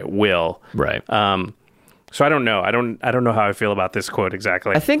so that it will? Right. So I don't know. I don't know how I feel about this quote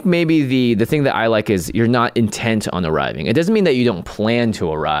exactly. I think maybe the thing that I like is you're not intent on arriving. It doesn't mean that you don't plan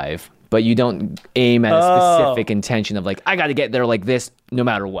to arrive, but you don't aim at a specific intention of like, I got to get there like this no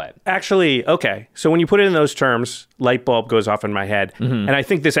matter what. Actually, okay. So when you put it in those terms, light bulb goes off in my head. And I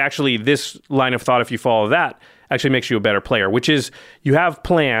think this line of thought, if you follow that, actually makes you a better player, which is you have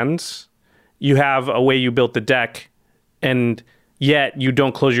plans, you have a way you built the deck, and yet you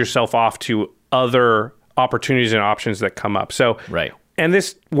don't close yourself off to other opportunities and options that come up. So, right. And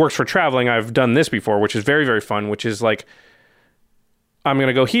this works for traveling. I've done this before, which is very, very fun, which is like, I'm going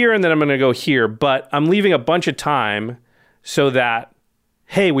to go here and then I'm going to go here, but I'm leaving a bunch of time so that,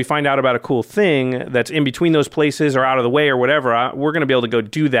 hey, we find out about a cool thing that's in between those places or out of the way or whatever. We're going to be able to go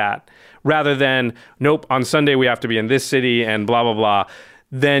do that rather than, nope, on Sunday we have to be in this city and blah, blah, blah.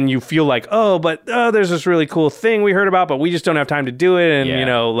 Then you feel like, there's this really cool thing we heard about, but we just don't have time to do it. And, you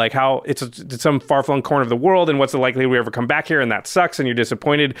know, like how it's some far-flung corner of the world and what's the likelihood we ever come back here, and that sucks and you're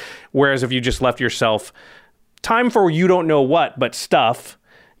disappointed. Whereas if you just left yourself time for you don't know what, but stuff,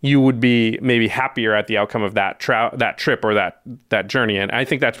 you would be maybe happier at the outcome of that trip or that journey. And I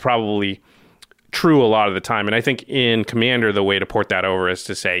think that's probably true a lot of the time. And I think in Commander, the way to port that over is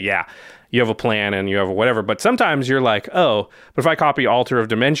to say, yeah, you have a plan and you have whatever. But sometimes you're like, but if I copy Altar of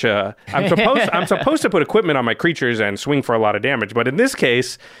Dementia, I'm supposed to put equipment on my creatures and swing for a lot of damage. But in this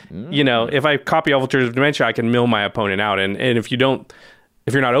case, you know, if I copy Altar of Dementia, I can mill my opponent out. And if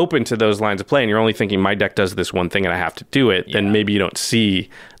you're not open to those lines of play and you're only thinking my deck does this one thing and I have to do it, then maybe you don't see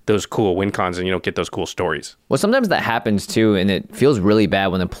those cool win cons and you don't get those cool stories. Well, sometimes that happens too, and it feels really bad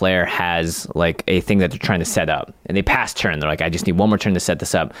when a player has like a thing that they're trying to set up and they pass turn. They're like, I just need one more turn to set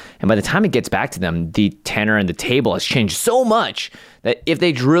this up. And by the time it gets back to them, the tenor and the table has changed so much that if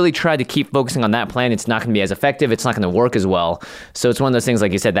they really try to keep focusing on that plan, it's not going to be as effective. It's not going to work as well. So it's one of those things,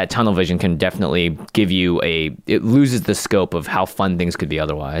 like you said, that tunnel vision can definitely give you it loses the scope of how fun things could be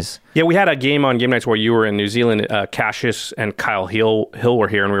otherwise. Yeah, we had a game on Game Nights where you were in New Zealand. Cassius and Kyle Hill were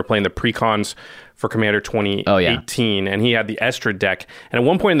here, and we were playing the pre-cons for Commander 2018, and he had the Estrid deck. And at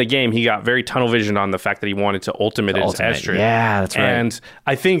one point in the game, he got very tunnel visioned on the fact that he wanted to ultimate his Estrid. Yeah, that's right. And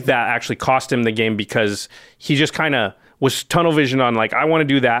I think that actually cost him the game because he just kind of was tunnel visioned on like, I want to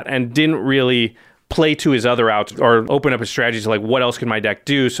do that, and didn't really play to his other outs or open up his strategies to like, what else can my deck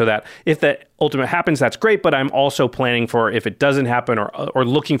do so that if the ultimate happens, that's great, but I'm also planning for if it doesn't happen or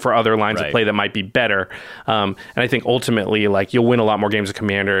looking for other lines of play that might be better. And I think ultimately, like, you'll win a lot more games of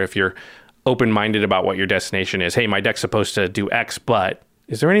Commander if you're open-minded about what your destination is. Hey, my deck's supposed to do X, but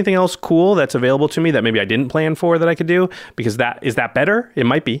is there anything else cool that's available to me that maybe I didn't plan for that I could do? Because is that better? It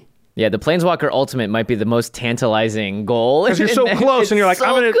might be. Yeah, the Planeswalker Ultimate might be the most tantalizing goal. Because you're so close, and you're like, so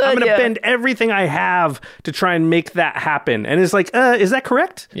I'm gonna bend everything I have to try and make that happen. And it's like, is that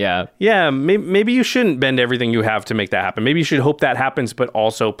correct? Yeah. Yeah, maybe you shouldn't bend everything you have to make that happen. Maybe you should hope that happens, but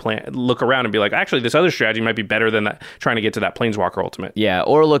also look around and be like, actually, this other strategy might be better than that, trying to get to that Planeswalker Ultimate. Yeah,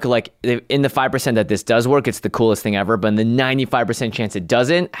 or look like in the 5% that this does work, it's the coolest thing ever. But in the 95% chance it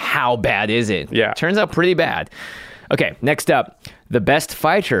doesn't, how bad is it? Yeah. Turns out pretty bad. Okay, next up. The best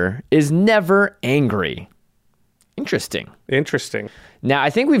fighter is never angry. Interesting. Now, I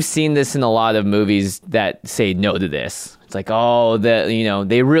think we've seen this in a lot of movies that say no to this. It's like,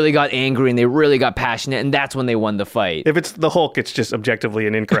 they really got angry and they really got passionate, and that's when they won the fight. If it's the Hulk, it's just objectively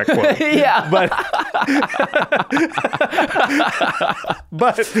an incorrect quote. Yeah.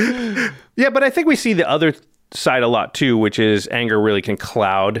 But I think we see the other side a lot too, which is anger really can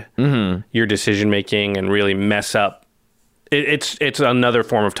cloud your decision making and really mess up. It's another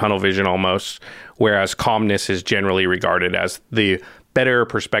form of tunnel vision almost, whereas calmness is generally regarded as the better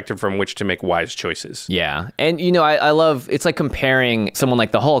perspective from which to make wise choices. Yeah. And, I love, it's like comparing someone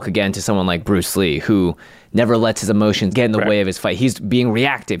like the Hulk again to someone like Bruce Lee, who never lets his emotions get in the way of his fight. He's being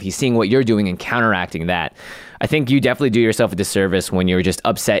reactive. He's seeing what you're doing and counteracting that. I think you definitely do yourself a disservice when you're just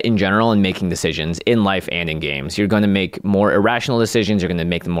upset in general and making decisions in life and in games. You're going to make more irrational decisions. You're going to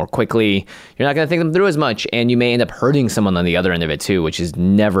make them more quickly. You're not going to think them through as much, and you may end up hurting someone on the other end of it too, which is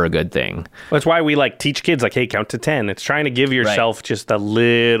never a good thing. That's why we teach kids hey, count to 10. It's trying to give yourself just a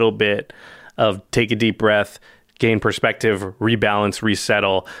little bit of take a deep breath, gain perspective, rebalance,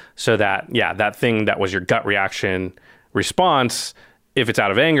 resettle, so that, that thing that was your gut reaction response, if it's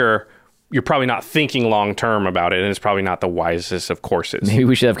out of anger, you're probably not thinking long term about it, and it's probably not the wisest of courses. Maybe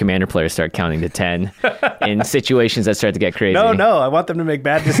we should have Commander players start counting to 10 in situations that start to get crazy. No, I want them to make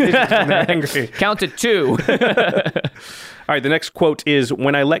bad decisions when they're angry. Count to 2. All right, the next quote is,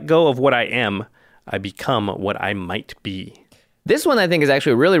 when I let go of what I am, I become what I might be. This one I think is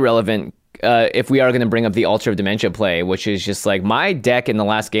actually really relevant if we are going to bring up the Altar of Dementia play, which is just my deck in the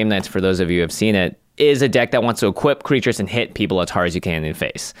last game nights, for those of you who have seen it, is a deck that wants to equip creatures and hit people as hard as you can in the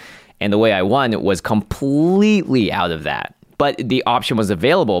face. And the way I won was completely out of that. But the option was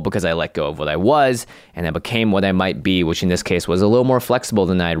available because I let go of what I was and I became what I might be, which in this case was a little more flexible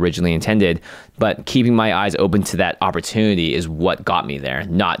than I had originally intended. But keeping my eyes open to that opportunity is what got me there,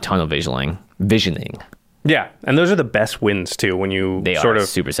 not tunnel visioning. Yeah, and those are the best wins too, when you they sort are of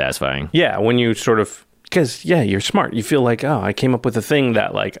super satisfying. Yeah, when you sort of, because you're smart. You feel I came up with a thing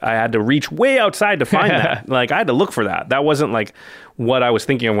that I had to reach way outside to find that. I had to look for that. That wasn't what I was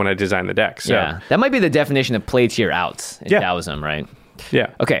thinking of when I designed the deck. So. Yeah, that might be the definition of play tier outs in Taoism, right? Yeah.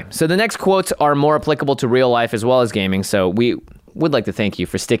 Okay, so the next quotes are more applicable to real life as well as gaming. So we would like to thank you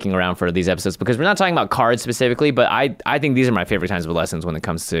for sticking around for these episodes, because we're not talking about cards specifically, but I think these are my favorite kinds of lessons when it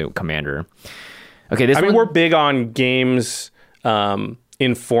comes to Commander. Okay, we're big on games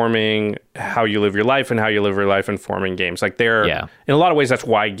informing how you live your life, and how you live your life informing games. In a lot of ways, that's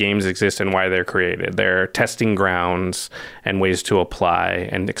why games exist and why they're created. They're testing grounds and ways to apply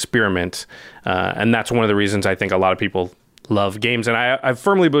and experiment. And that's one of the reasons I think a lot of people love games. And I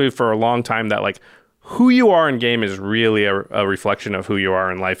firmly believe for a long time that who you are in game is really a reflection of who you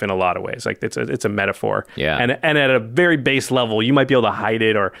are in life in a lot of ways. It's a metaphor. Yeah. And at a very base level, you might be able to hide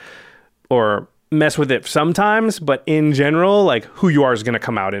it or mess with it sometimes, but in general, who you are is going to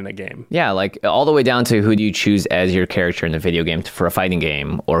come out in a game. Yeah, all the way down to who do you choose as your character in the video game for a fighting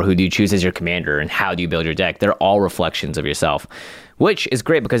game, or who do you choose as your commander, and how do you build your deck. They're all reflections of yourself, which is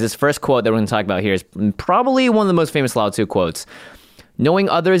great because this first quote that we're going to talk about here is probably one of the most famous Lao Tzu quotes. Knowing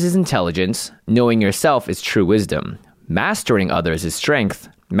others is intelligence. Knowing yourself is true wisdom. Mastering others is strength.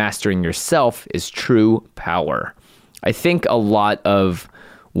 Mastering yourself is true power. I think a lot of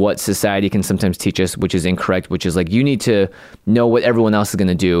what society can sometimes teach us, which is incorrect, which is you need to know what everyone else is going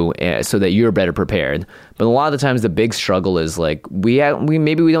to do so that you're better prepared. But a lot of the times the big struggle is we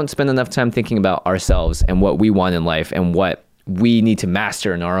don't spend enough time thinking about ourselves and what we want in life and what we need to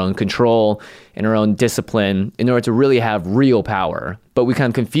master in our own control, in our own discipline, in order to really have real power. But we kind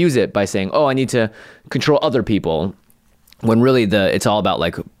of confuse it by saying, I need to control other people, when really it's all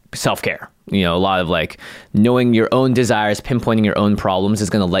about self-care. A lot of knowing your own desires, pinpointing your own problems is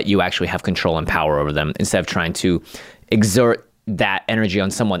going to let you actually have control and power over them, instead of trying to exert that energy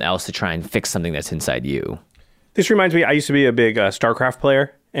on someone else to try and fix something that's inside you. This reminds me, I used to be a big StarCraft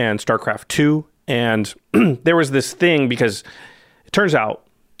player, and StarCraft 2, and there was this thing, because it turns out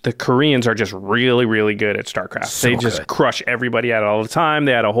the Koreans are just really, really good at StarCraft. They just crush everybody at it all the time.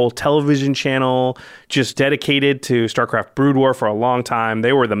 They had a whole television channel just dedicated to StarCraft Brood War for a long time.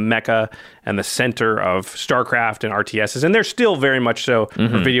 They were the mecca and the center of StarCraft and RTSs, and they're still very much so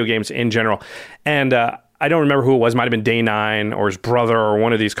for video games in general. And I don't remember who it was. It might have been Day 9 or his brother or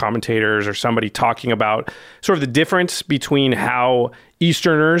one of these commentators or somebody talking about sort of the difference between how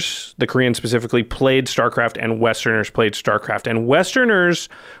Easterners, the Koreans specifically, played StarCraft and Westerners played StarCraft. And Westerners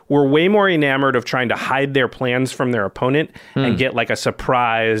were way more enamored of trying to hide their plans from their opponent and get a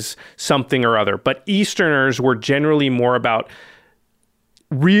surprise something or other. But Easterners were generally more about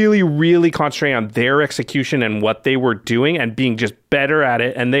really, really concentrating on their execution and what they were doing and being just better at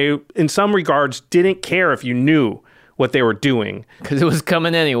it. And they, in some regards, didn't care if you knew what they were doing. Because it was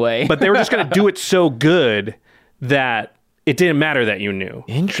coming anyway. But they were just going to do it so good that it didn't matter that you knew.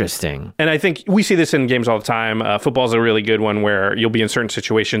 Interesting. And I think we see this in games all the time. Football's a really good one where you'll be in certain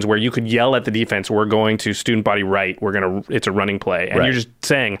situations where you could yell at the defense, we're going to student body right. It's a running play. And you're just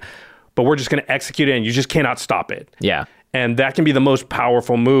saying, but we're just going to execute it and you just cannot stop it. Yeah. And that can be the most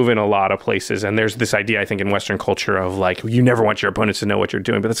powerful move in a lot of places. And there's this idea, I think, in Western culture of you never want your opponents to know what you're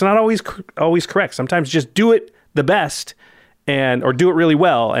doing. But that's not always correct. Sometimes just do it the best or do it really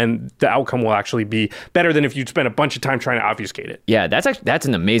well, and the outcome will actually be better than if you'd spend a bunch of time trying to obfuscate it. Yeah, that's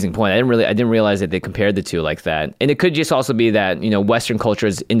an amazing point. I didn't realize that they compared the two like that. And it could just also be that, Western culture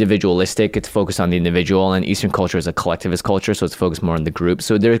is individualistic, it's focused on the individual, and Eastern culture is a collectivist culture, so it's focused more on the group.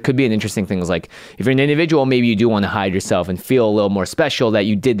 So there could be an interesting thing is like, if you're an individual, maybe you do want to hide yourself and feel a little more special that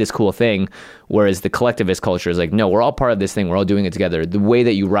you did this cool thing, whereas the collectivist culture is like, no, we're all part of this thing, we're all doing it together. The way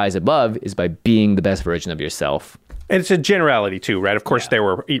that you rise above is by being the best version of yourself. And it's a generality too, right? Of course, there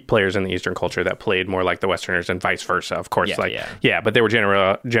were players in the Eastern culture that played more like the Westerners and vice versa. Of course, but they were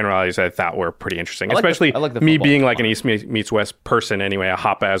generalities I thought were pretty interesting, especially me being like an East meets West person anyway, a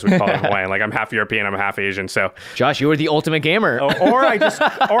hapa as we call it in Hawaiian. Like I'm half European, I'm half Asian. So Josh, you were the ultimate gamer. or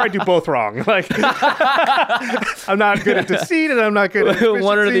I do both wrong. Like I'm not good at deceit and I'm not good at efficiency.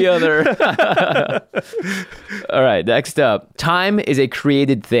 One or the other. All right, next up. Time is a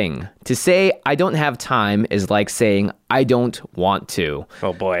created thing. To say I don't have time is like saying I don't want to.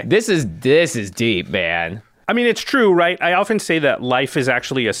 Oh boy. This is deep, man. I mean, it's true, right? I often say that life is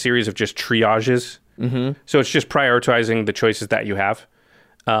actually a series of just triages. Mm-hmm. So it's just prioritizing the choices that you have.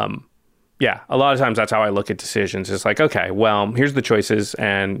 A lot of times that's how I look at decisions. It's like, okay, well, here's the choices.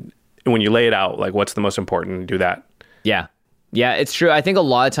 And when you lay it out, like what's the most important, do that. Yeah. Yeah, it's true. I think a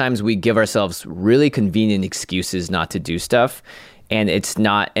lot of times we give ourselves really convenient excuses not to do stuff. And it's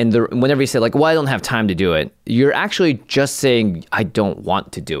not, whenever you say like, well, I don't have time to do it, you're actually just saying, I don't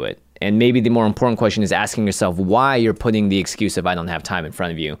want to do it. And maybe the more important question is asking yourself why you're putting the excuse of I don't have time in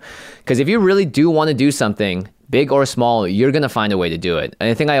front of you. Because if you really do want to do something, big or small, you're going to find a way to do it.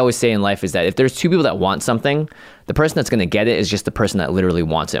 And the thing I always say in life is that if there's two people that want something, the person that's going to get it is just the person that literally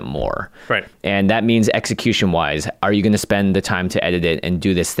wants it more. Right. And that means execution-wise, are you going to spend the time to edit it and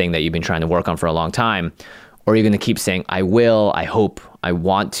do this thing that you've been trying to work on for a long time? Or are you going to keep saying, I will, I hope, I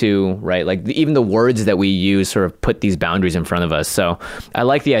want to, right? Like even the words that we use sort of put these boundaries in front of us. So I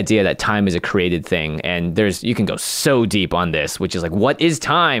like the idea that time is a created thing. And you can go so deep on this, which is like, what is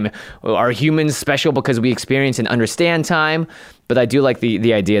time? Are humans special because we experience and understand time? But I do like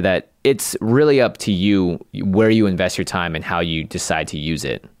the idea that it's really up to you where you invest your time and how you decide to use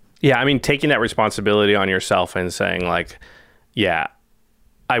it. Yeah, I mean, taking that responsibility on yourself and saying like, yeah,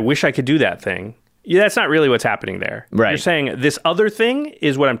 I wish I could do that thing. Yeah, that's not really what's happening there. Right. You're saying this other thing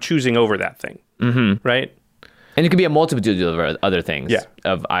is what I'm choosing over that thing. Mm-hmm. Right? And it could be a multitude of other things. Yeah.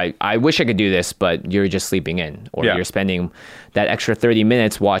 Of I wish I could do this, but you're just sleeping in. Or you're spending that extra 30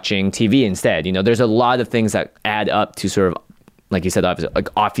 minutes watching TV instead. There's a lot of things that add up to sort of, like you said, like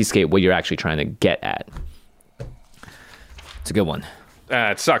obfuscate what you're actually trying to get at. It's a good one.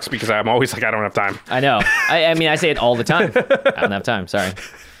 It sucks because I'm always like, I don't have time. I know. I mean, I say it all the time. I don't have time. Sorry.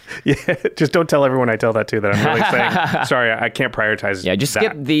 Yeah, just don't tell everyone I tell that too, that I'm really saying, sorry, I can't prioritize. Yeah, just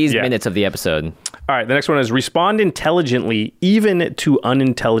skip these minutes of the episode. All right, the next one is respond intelligently, even to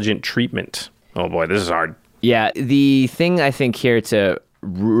unintelligent treatment. Oh boy, this is hard. Yeah, the thing I think here to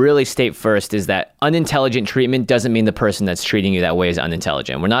really state first is that unintelligent treatment doesn't mean the person that's treating you that way is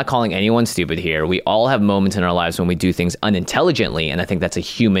unintelligent. We're not calling anyone stupid here. We all have moments in our lives when we do things unintelligently, and I think that's a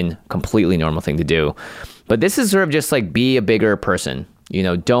human, completely normal thing to do. But this is sort of just like be a bigger person.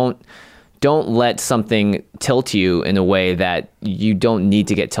 Don't let something tilt you in a way that you don't need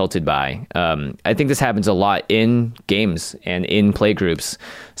to get tilted by. I think this happens a lot in games and in play groups.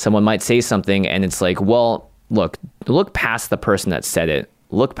 Someone might say something and it's like, well, look past the person that said it.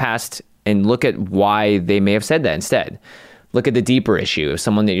 Look past and look at why they may have said that instead. Look at the deeper issue. If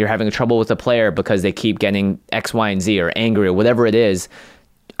someone that you're having trouble with a player because they keep getting X, Y, and Z or angry or whatever it is,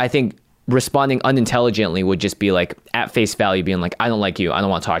 I think responding unintelligently would just be like at face value being like, I don't like you, I don't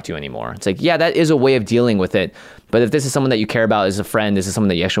want to talk to you anymore. It's like, yeah, that is a way of dealing with it. But if this is someone that you care about as a friend, this is someone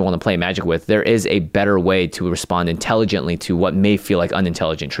that you actually want to play Magic with, there is a better way to respond intelligently to what may feel like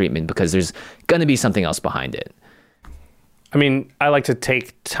unintelligent treatment because there's going to be something else behind it. I mean, I like to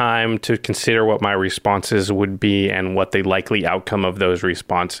take time to consider what my responses would be and what the likely outcome of those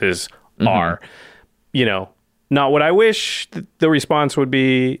responses are. Not what I wish the response would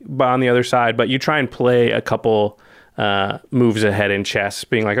be on the other side, but you try and play a couple moves ahead in chess,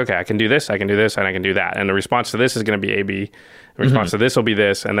 being like, okay, I can do this, and I can do that. And the response to this is going to be A, B. The response to this will be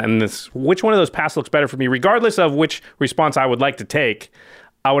this. And then which one of those paths looks better for me, regardless of which response I would like to take.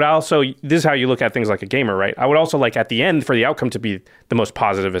 I would also, this is how you look at things like a gamer, right? I would also like at the end for the outcome to be the most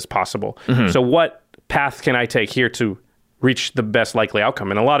positive as possible. So what path can I take here to reach the best likely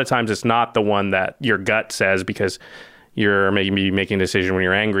outcome? And a lot of times it's not the one that your gut says because you're maybe making a decision when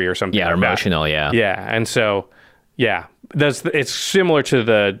you're angry or something. Yeah, like emotional, that. Yeah. And so, it's similar to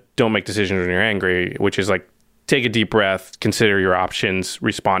the don't make decisions when you're angry, which is like take a deep breath, consider your options,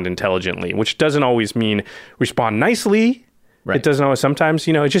 respond intelligently, which doesn't always mean respond nicely, Right. It doesn't always. Sometimes,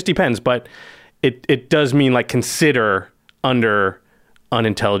 it just depends. But it does mean like consider under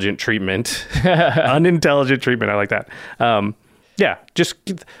unintelligent treatment. Unintelligent treatment. I like that. Yeah,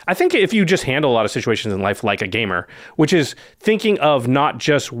 I think if you just handle a lot of situations in life like a gamer, which is thinking of not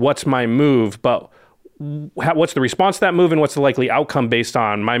just what's my move, but what's the response to that move and what's the likely outcome based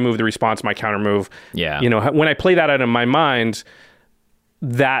on my move, the response, my counter move. Yeah. When I play that out in my mind,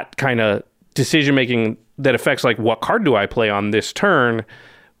 that kind of decision making that affects like what card do I play on this turn,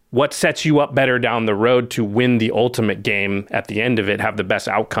 what sets you up better down the road to win the ultimate game at the end of it, have the best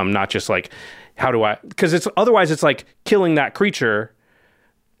outcome, not just like, because otherwise it's like killing that creature,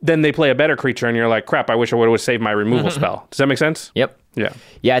 then they play a better creature and you're like, crap, I wish I would have saved my removal spell. Does that make sense? Yep. Yeah.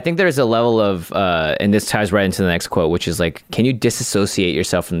 Yeah, I think there's a level of, and this ties right into the next quote, which is like, can you disassociate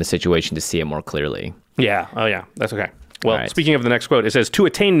yourself from the situation to see it more clearly? Yeah. Oh, yeah. That's okay. Well, right. Speaking of the next quote, it says, to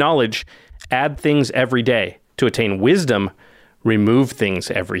attain knowledge, add things every day. To attain wisdom, remove things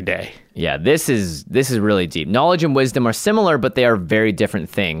every day. Yeah, this is really deep. Knowledge and wisdom are similar, but they are very different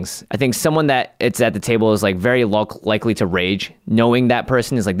things. I think someone that it's at the table is like very likely to rage. Knowing that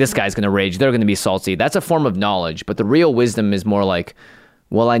person is like, this guy's going to rage, they're going to be salty. That's a form of knowledge, but the real wisdom is more like,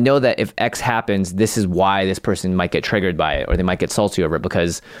 well, I know that if X happens, this is why this person might get triggered by it, or they might get salty over it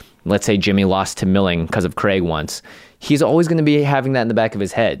because, let's say Jimmy lost to Milling because of Craig once. He's always going to be having that in the back of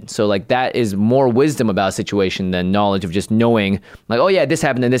his head. So like that is more wisdom about a situation than knowledge of just knowing like, oh yeah, this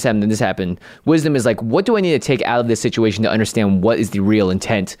happened and this happened and this happened. Wisdom is like, what do I need to take out of this situation to understand what is the real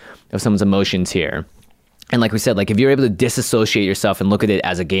intent of someone's emotions here? And like we said, like if you're able to disassociate yourself and look at it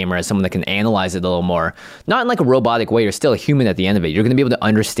as a gamer, as someone that can analyze it a little more, not in like a robotic way, you're still a human at the end of it. You're going to be able to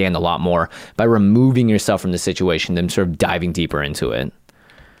understand a lot more by removing yourself from the situation than sort of diving deeper into it.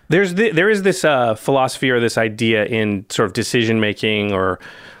 There is this philosophy or this idea in sort of decision making, or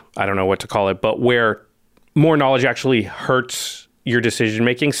I don't know what to call it, but where more knowledge actually hurts your decision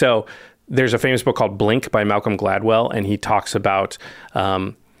making. So there's a famous book called Blink by Malcolm Gladwell, and he talks about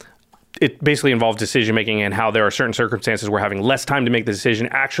it basically involves decision making and how there are certain circumstances where having less time to make the decision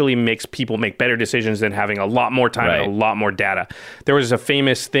actually makes people make better decisions than having a lot more time and a lot more data. There was a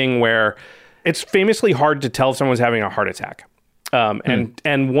famous thing where it's famously hard to tell if someone's having a heart attack.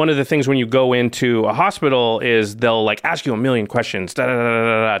 And one of the things when you go into a hospital is they'll like ask you a million questions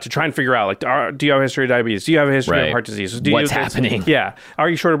to try and figure out like, do you have a history of diabetes? Do you have a history of heart disease? What's happening? Yeah. Are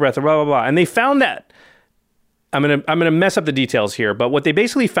you short of breath? Blah, blah, blah. And they found that, I'm gonna mess up the details here, but what they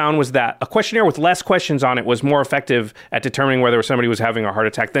basically found was that a questionnaire with less questions on it was more effective at determining whether somebody was having a heart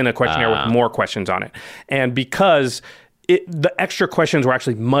attack than a questionnaire with more questions on it. And because the extra questions were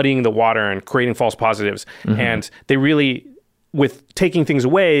actually muddying the water and creating false positives. And they really, with taking things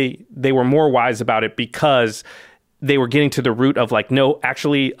away, they were more wise about it because they were getting to the root of like, no,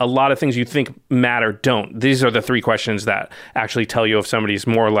 actually, a lot of things you think matter don't. These are the three questions that actually tell you if somebody's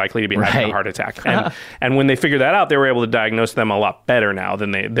more likely to be having a heart attack. And when they figured that out, they were able to diagnose them a lot better now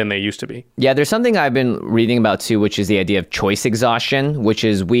than they used to be. Yeah, there's something I've been reading about too, which is the idea of choice exhaustion, which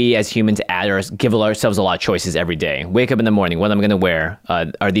is we as humans give ourselves a lot of choices every day. Wake up in the morning, what am I going to wear?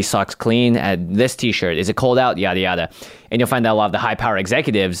 Are these socks clean? This t-shirt, is it cold out? Yada, yada. And you'll find that a lot of the high power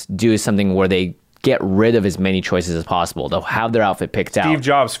executives do something where they get rid of as many choices as possible. They'll have their outfit picked out. Steve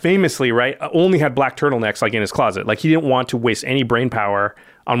Jobs famously, right, only had black turtlenecks like in his closet. Like he didn't want to waste any brain power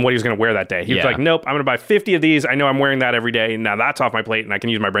on what he was going to wear that day. He was like, nope, I'm going to buy 50 of these. I know I'm wearing that every day. Now that's off my plate and I can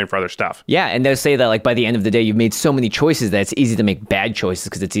use my brain for other stuff. Yeah, and they'll say that like by the end of the day, you've made so many choices that it's easy to make bad choices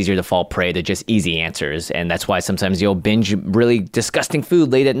because it's easier to fall prey to just easy answers. And that's why sometimes you'll binge really disgusting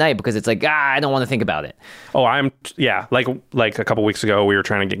food late at night because it's like, I don't want to think about it. Oh, like a couple weeks ago, we were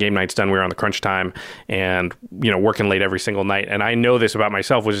trying to get game nights done. We were on the crunch time and, working late every single night. And I know this about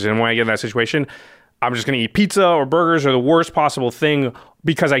myself, which is when I get in that situation, I'm just going to eat pizza or burgers or the worst possible thing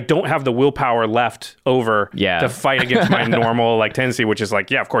because I don't have the willpower left over to fight against my normal tendency, which is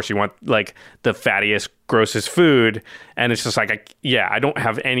of course you want the fattiest, grossest food. And it's just I don't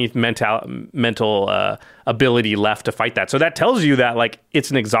have any mental ability left to fight that. So that tells you that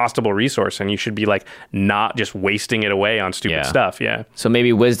it's an exhaustible resource and you should be not just wasting it away on stupid stuff. Yeah. So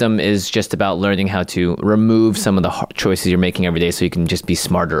maybe wisdom is just about learning how to remove some of the choices you're making every day so you can just be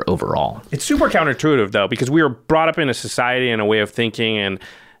smarter overall. It's super counterintuitive though, because we were brought up in a society and a way of thinking, and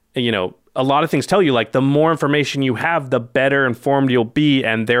a lot of things tell you the more information you have, the better informed you'll be,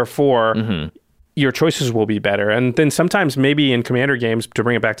 and therefore your choices will be better. And then sometimes maybe in Commander games, to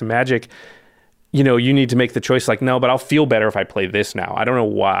bring it back to Magic, you need to make the choice no, but I'll feel better if I play this now. I don't know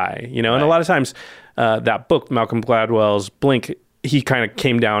why, and a lot of times that book, Malcolm Gladwell's Blink, he kind of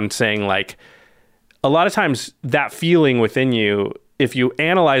came down saying a lot of times that feeling within you if you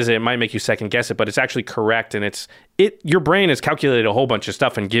analyze it, it might make you second guess it, but it's actually correct. And your brain has calculated a whole bunch of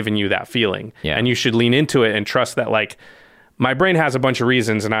stuff and given you that feeling. Yeah. And you should lean into it and trust that, like, my brain has a bunch of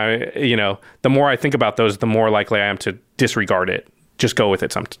reasons. And the more I think about those, the more likely I am to disregard it. Just go with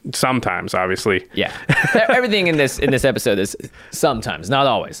it sometimes, obviously. Yeah. Everything in this episode is sometimes, not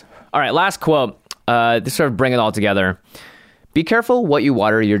always. All right. Last quote, to sort of bring it all together. Be careful what you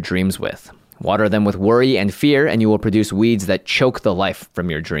water your dreams with. Water them with worry and fear, and you will produce weeds that choke the life from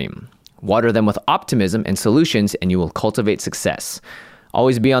your dream. Water them with optimism and solutions, and you will cultivate success.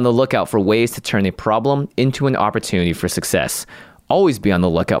 Always be on the lookout for ways to turn a problem into an opportunity for success. Always be on the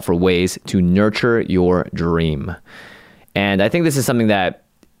lookout for ways to nurture your dream. And I think this is something that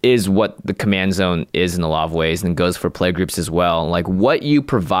is what the command zone is in a lot of ways, and goes for play groups as well. Like, what you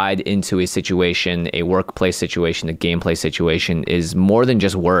provide into a situation, a workplace situation, a gameplay situation, is more than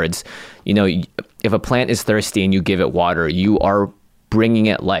just words. If a plant is thirsty and you give it water, you are bringing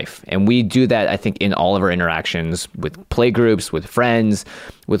it life. And we do that, I think, in all of our interactions with play groups, with friends,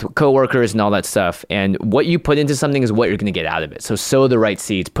 with coworkers, and all that stuff. And what you put into something is what you're going to get out of it. So sow the right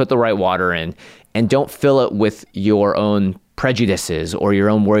seeds, put the right water in, and don't fill it with your own prejudices or your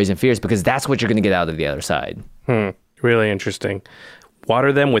own worries and fears, because that's what you're going to get out of the other side. Really interesting.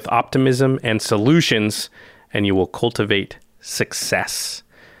 Water them with optimism and solutions, and you will cultivate success.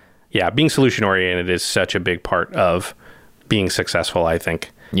 Yeah, being solution-oriented is such a big part of being successful, I think.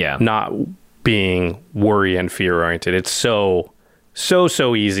 Yeah. Not being worry and fear-oriented. It's so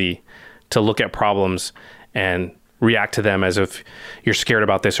easy to look at problems and react to them as if you're scared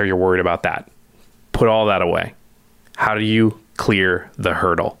about this or you're worried about that. Put all that away. How do you clear the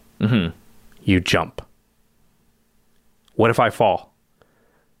hurdle? You jump. What if I fall?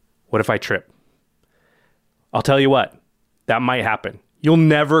 What if I trip? I'll tell you what, that might happen. You'll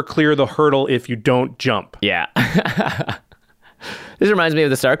never clear the hurdle if you don't jump. Yeah. This reminds me of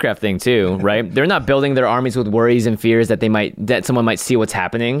the StarCraft thing too, right? They're not building their armies with worries and fears that someone might see what's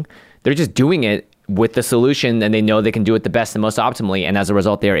happening. They're just doing it with the solution, and they know they can do it the best and most optimally, and as a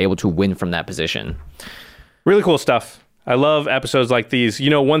result, they are able to win from that position. Really cool stuff. I love episodes like these.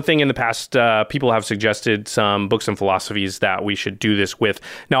 One thing in the past, people have suggested some books and philosophies that we should do this with.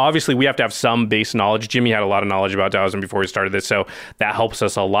 Now, obviously, we have to have some base knowledge. Jimmy had a lot of knowledge about Taoism before we started this, so that helps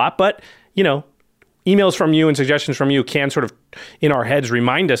us a lot. But, emails from you and suggestions from you can sort of, in our heads,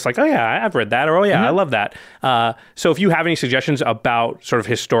 remind us, like, oh, yeah, I've read that, or, oh, yeah, I love that. So if you have any suggestions about sort of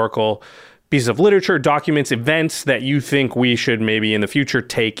historical pieces of literature, documents, events that you think we should maybe in the future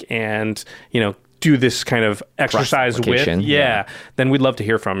take and, do this kind of exercise with, then we'd love to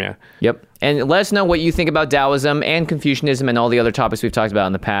hear from you. Yep. And let us know what you think about Taoism and Confucianism and all the other topics we've talked about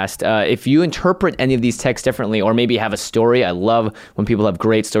in the past. If you interpret any of these texts differently, or maybe have a story, I love when people have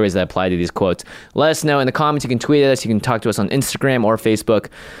great stories that apply to these quotes. Let us know in the comments. You can tweet at us. You can talk to us on Instagram or Facebook.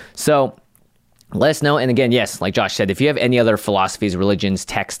 So let us know. And again, yes, like Josh said, if you have any other philosophies, religions,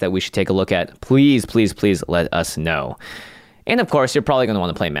 texts that we should take a look at, please, please, please let us know. And of course, you're probably going to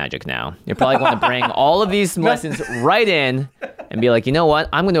want to play Magic now. You're probably going to bring all of these lessons right in and be like, you know what?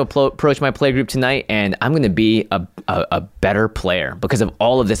 I'm going to approach my play group tonight, and I'm going to be a better player because of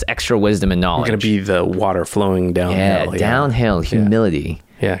all of this extra wisdom and knowledge. You're going to be the water flowing downhill. Downhill, humility.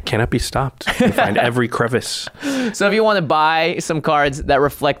 Yeah, cannot be stopped. You find every crevice. So if you want to buy some cards that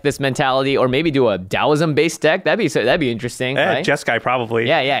reflect this mentality, or maybe do a Taoism-based deck, that'd be interesting. Right? Jeskai probably.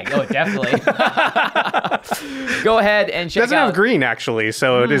 Yeah, definitely. Go ahead and check out. Doesn't have green, actually,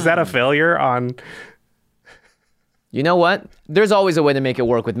 so is that a failure on... You know what? There's always a way to make it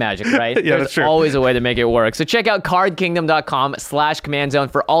work with Magic, right? Yeah, that's true. There's always a way to make it work. So check out cardkingdom.com/command zone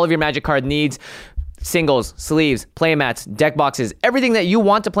for all of your Magic card needs. Singles, sleeves, playmats, deck boxes, everything that you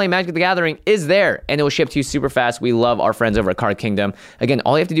want to play Magic the Gathering is there, and it will ship to you super fast. We love our friends over at Card Kingdom. Again,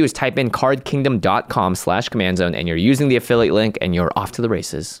 all you have to do is type in cardkingdom.com/command zone, and you're using the affiliate link, and you're off to the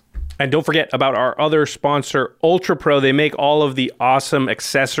races. And don't forget about our other sponsor, Ultra Pro. They make all of the awesome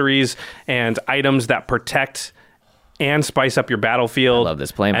accessories and items that protect and spice up your battlefield. I love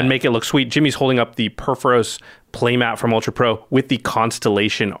this playmat. And make it look sweet. Jimmy's holding up the Perforos playmat from Ultra Pro with the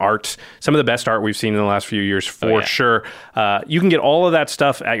Constellation art. Some of the best art we've seen in the last few years, for sure. You can get all of that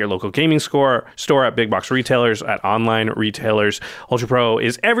stuff at your local gaming store, at big box retailers, at online retailers. Ultra Pro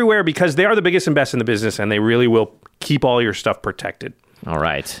is everywhere because they are the biggest and best in the business, and they really will keep all your stuff protected. All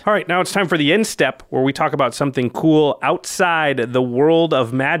right. All right, now it's time for the end step, where we talk about something cool outside the world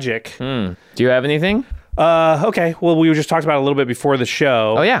of Magic. Do you have anything? Okay. Well, we just talked about it a little bit before the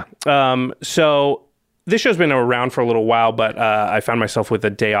show. Oh, yeah. So this show's been around for a little while, but I found myself with a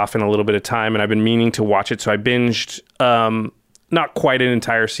day off and a little bit of time, and I've been meaning to watch it. So I binged not quite an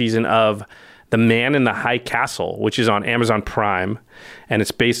entire season of The Man in the High Castle, which is on Amazon Prime, and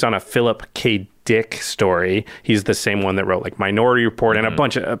it's based on a Philip K. Dick story. He's the same one that wrote like Minority Report and a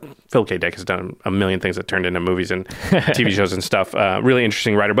bunch of Philip K. Dick has done a million things that turned into movies and TV shows and stuff. Really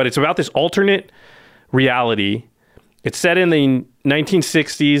interesting writer, but it's about this alternate reality. It's set in the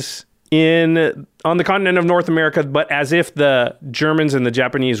 1960s on the continent of North America, but as if the Germans and the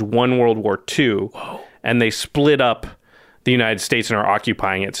Japanese won World War II. Whoa. And they split up the United States and are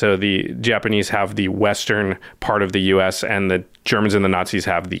occupying it. So the Japanese have the western part of the U.S. and the Germans and the Nazis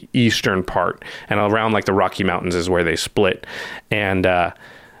have the eastern part. And around like the Rocky Mountains is where they split. And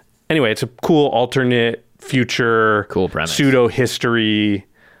anyway, it's a cool alternate future, cool premise, pseudo history.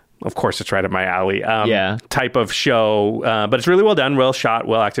 Of course, it's right up my alley. Type of show, but it's really well done, well shot,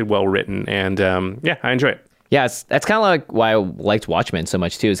 well acted, well written, and I enjoy it. Yeah, that's kind of like why I liked Watchmen so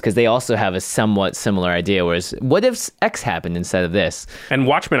much too, is because they also have a somewhat similar idea. Whereas, what if X happened instead of this? And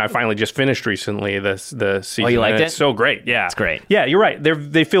Watchmen, I finally just finished recently. The season. Oh, you liked it? It's so great. Yeah, it's great. Yeah, you're right.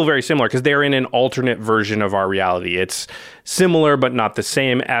 They feel very similar because they're in an alternate version of our reality. It's similar but not the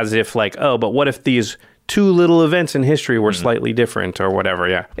same. As if like, oh, but what if these two little events in history were slightly different or whatever?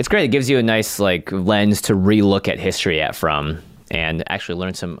 Yeah, it's great. It gives you a nice like lens to relook at history from. And actually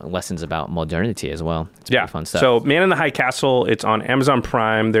learn some lessons about modernity as well. It's pretty fun stuff. So Man in the High Castle, it's on Amazon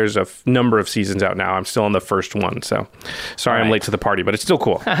Prime. There's a number of seasons out now. I'm still on the first one, so sorry I'm late to the party, but it's still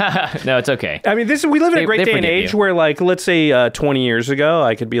cool. No, it's okay. I mean, we live in a great day and age where, like, let's say 20 years ago,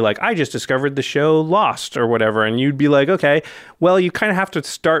 I could be like, I just discovered the show Lost or whatever, and you'd be like, okay, well, you kind of have to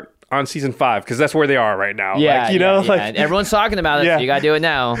start on season 5 because that's where they are right now. Yeah, like, like and everyone's talking about it. So you got to do it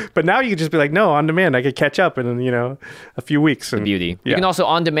now. But now you can just be like, no, on demand. I could catch up in a few weeks. And, beauty. You can also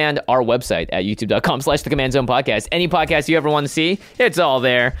on demand our website at youtube.com/The Command Zone Podcast. Any podcast you ever want to see, it's all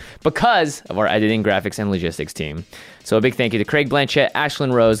there because of our editing, graphics, and logistics team. So a big thank you to Craig Blanchett,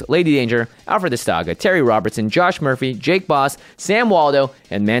 Ashlyn Rose, Lady Danger, Alfred Estaga, Terry Robertson, Josh Murphy, Jake Boss, Sam Waldo,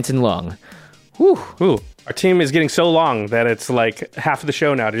 and Manton Lung. Whew. Ooh. Our team is getting so long that it's like half of the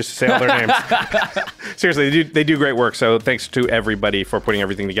show now just to say all their names. Seriously, they do great work. So thanks to everybody for putting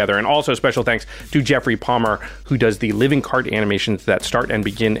everything together. And also special thanks to Jeffrey Palmer, who does the living card animations that start and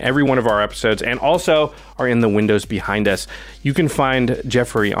begin every one of our episodes and also are in the windows behind us. You can find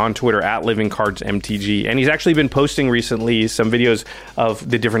Jeffrey on Twitter at livingcardsmtg. And he's actually been posting recently some videos of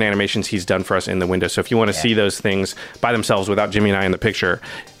the different animations he's done for us in the window. So if you want to see those things by themselves without Jimmy and I in the picture,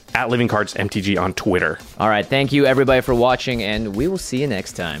 at Living Cards MTG on Twitter. All right. Thank you, everybody, for watching, and we will see you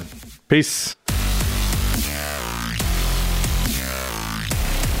next time. Peace.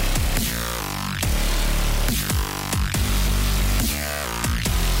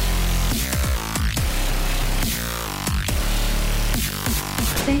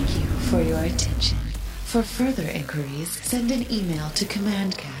 Thank you for your attention. For further inquiries, send an email to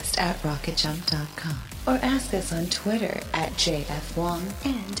commandcast@rocketjump.com or ask us on Twitter at JFWong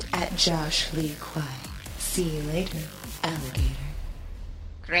and at Josh Lee Kwai. See you later, alligator.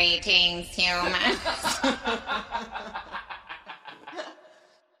 Greetings, humans.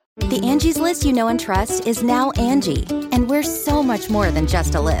 The Angie's List you know and trust is now Angie, and we're so much more than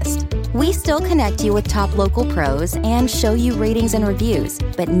just a list. We still connect you with top local pros and show you ratings and reviews,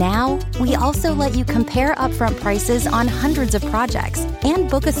 but now we also let you compare upfront prices on hundreds of projects and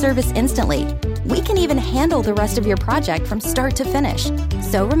book a service instantly. We can even handle the rest of your project from start to finish.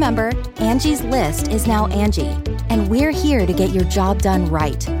 So remember, Angie's List is now Angie, and we're here to get your job done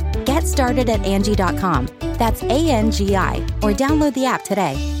right. Get started at Angie.com. That's ANGI, or download the app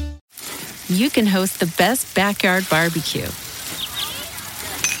today. You can host the best backyard barbecue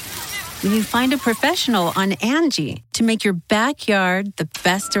when you find a professional on Angie to make your backyard the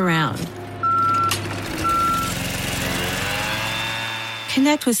best around.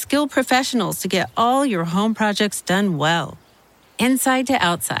 Connect with skilled professionals to get all your home projects done well. Inside to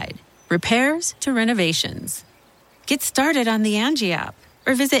outside, repairs to renovations. Get started on the Angie app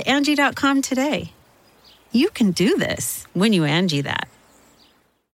or visit Angie.com today. You can do this when you Angie that.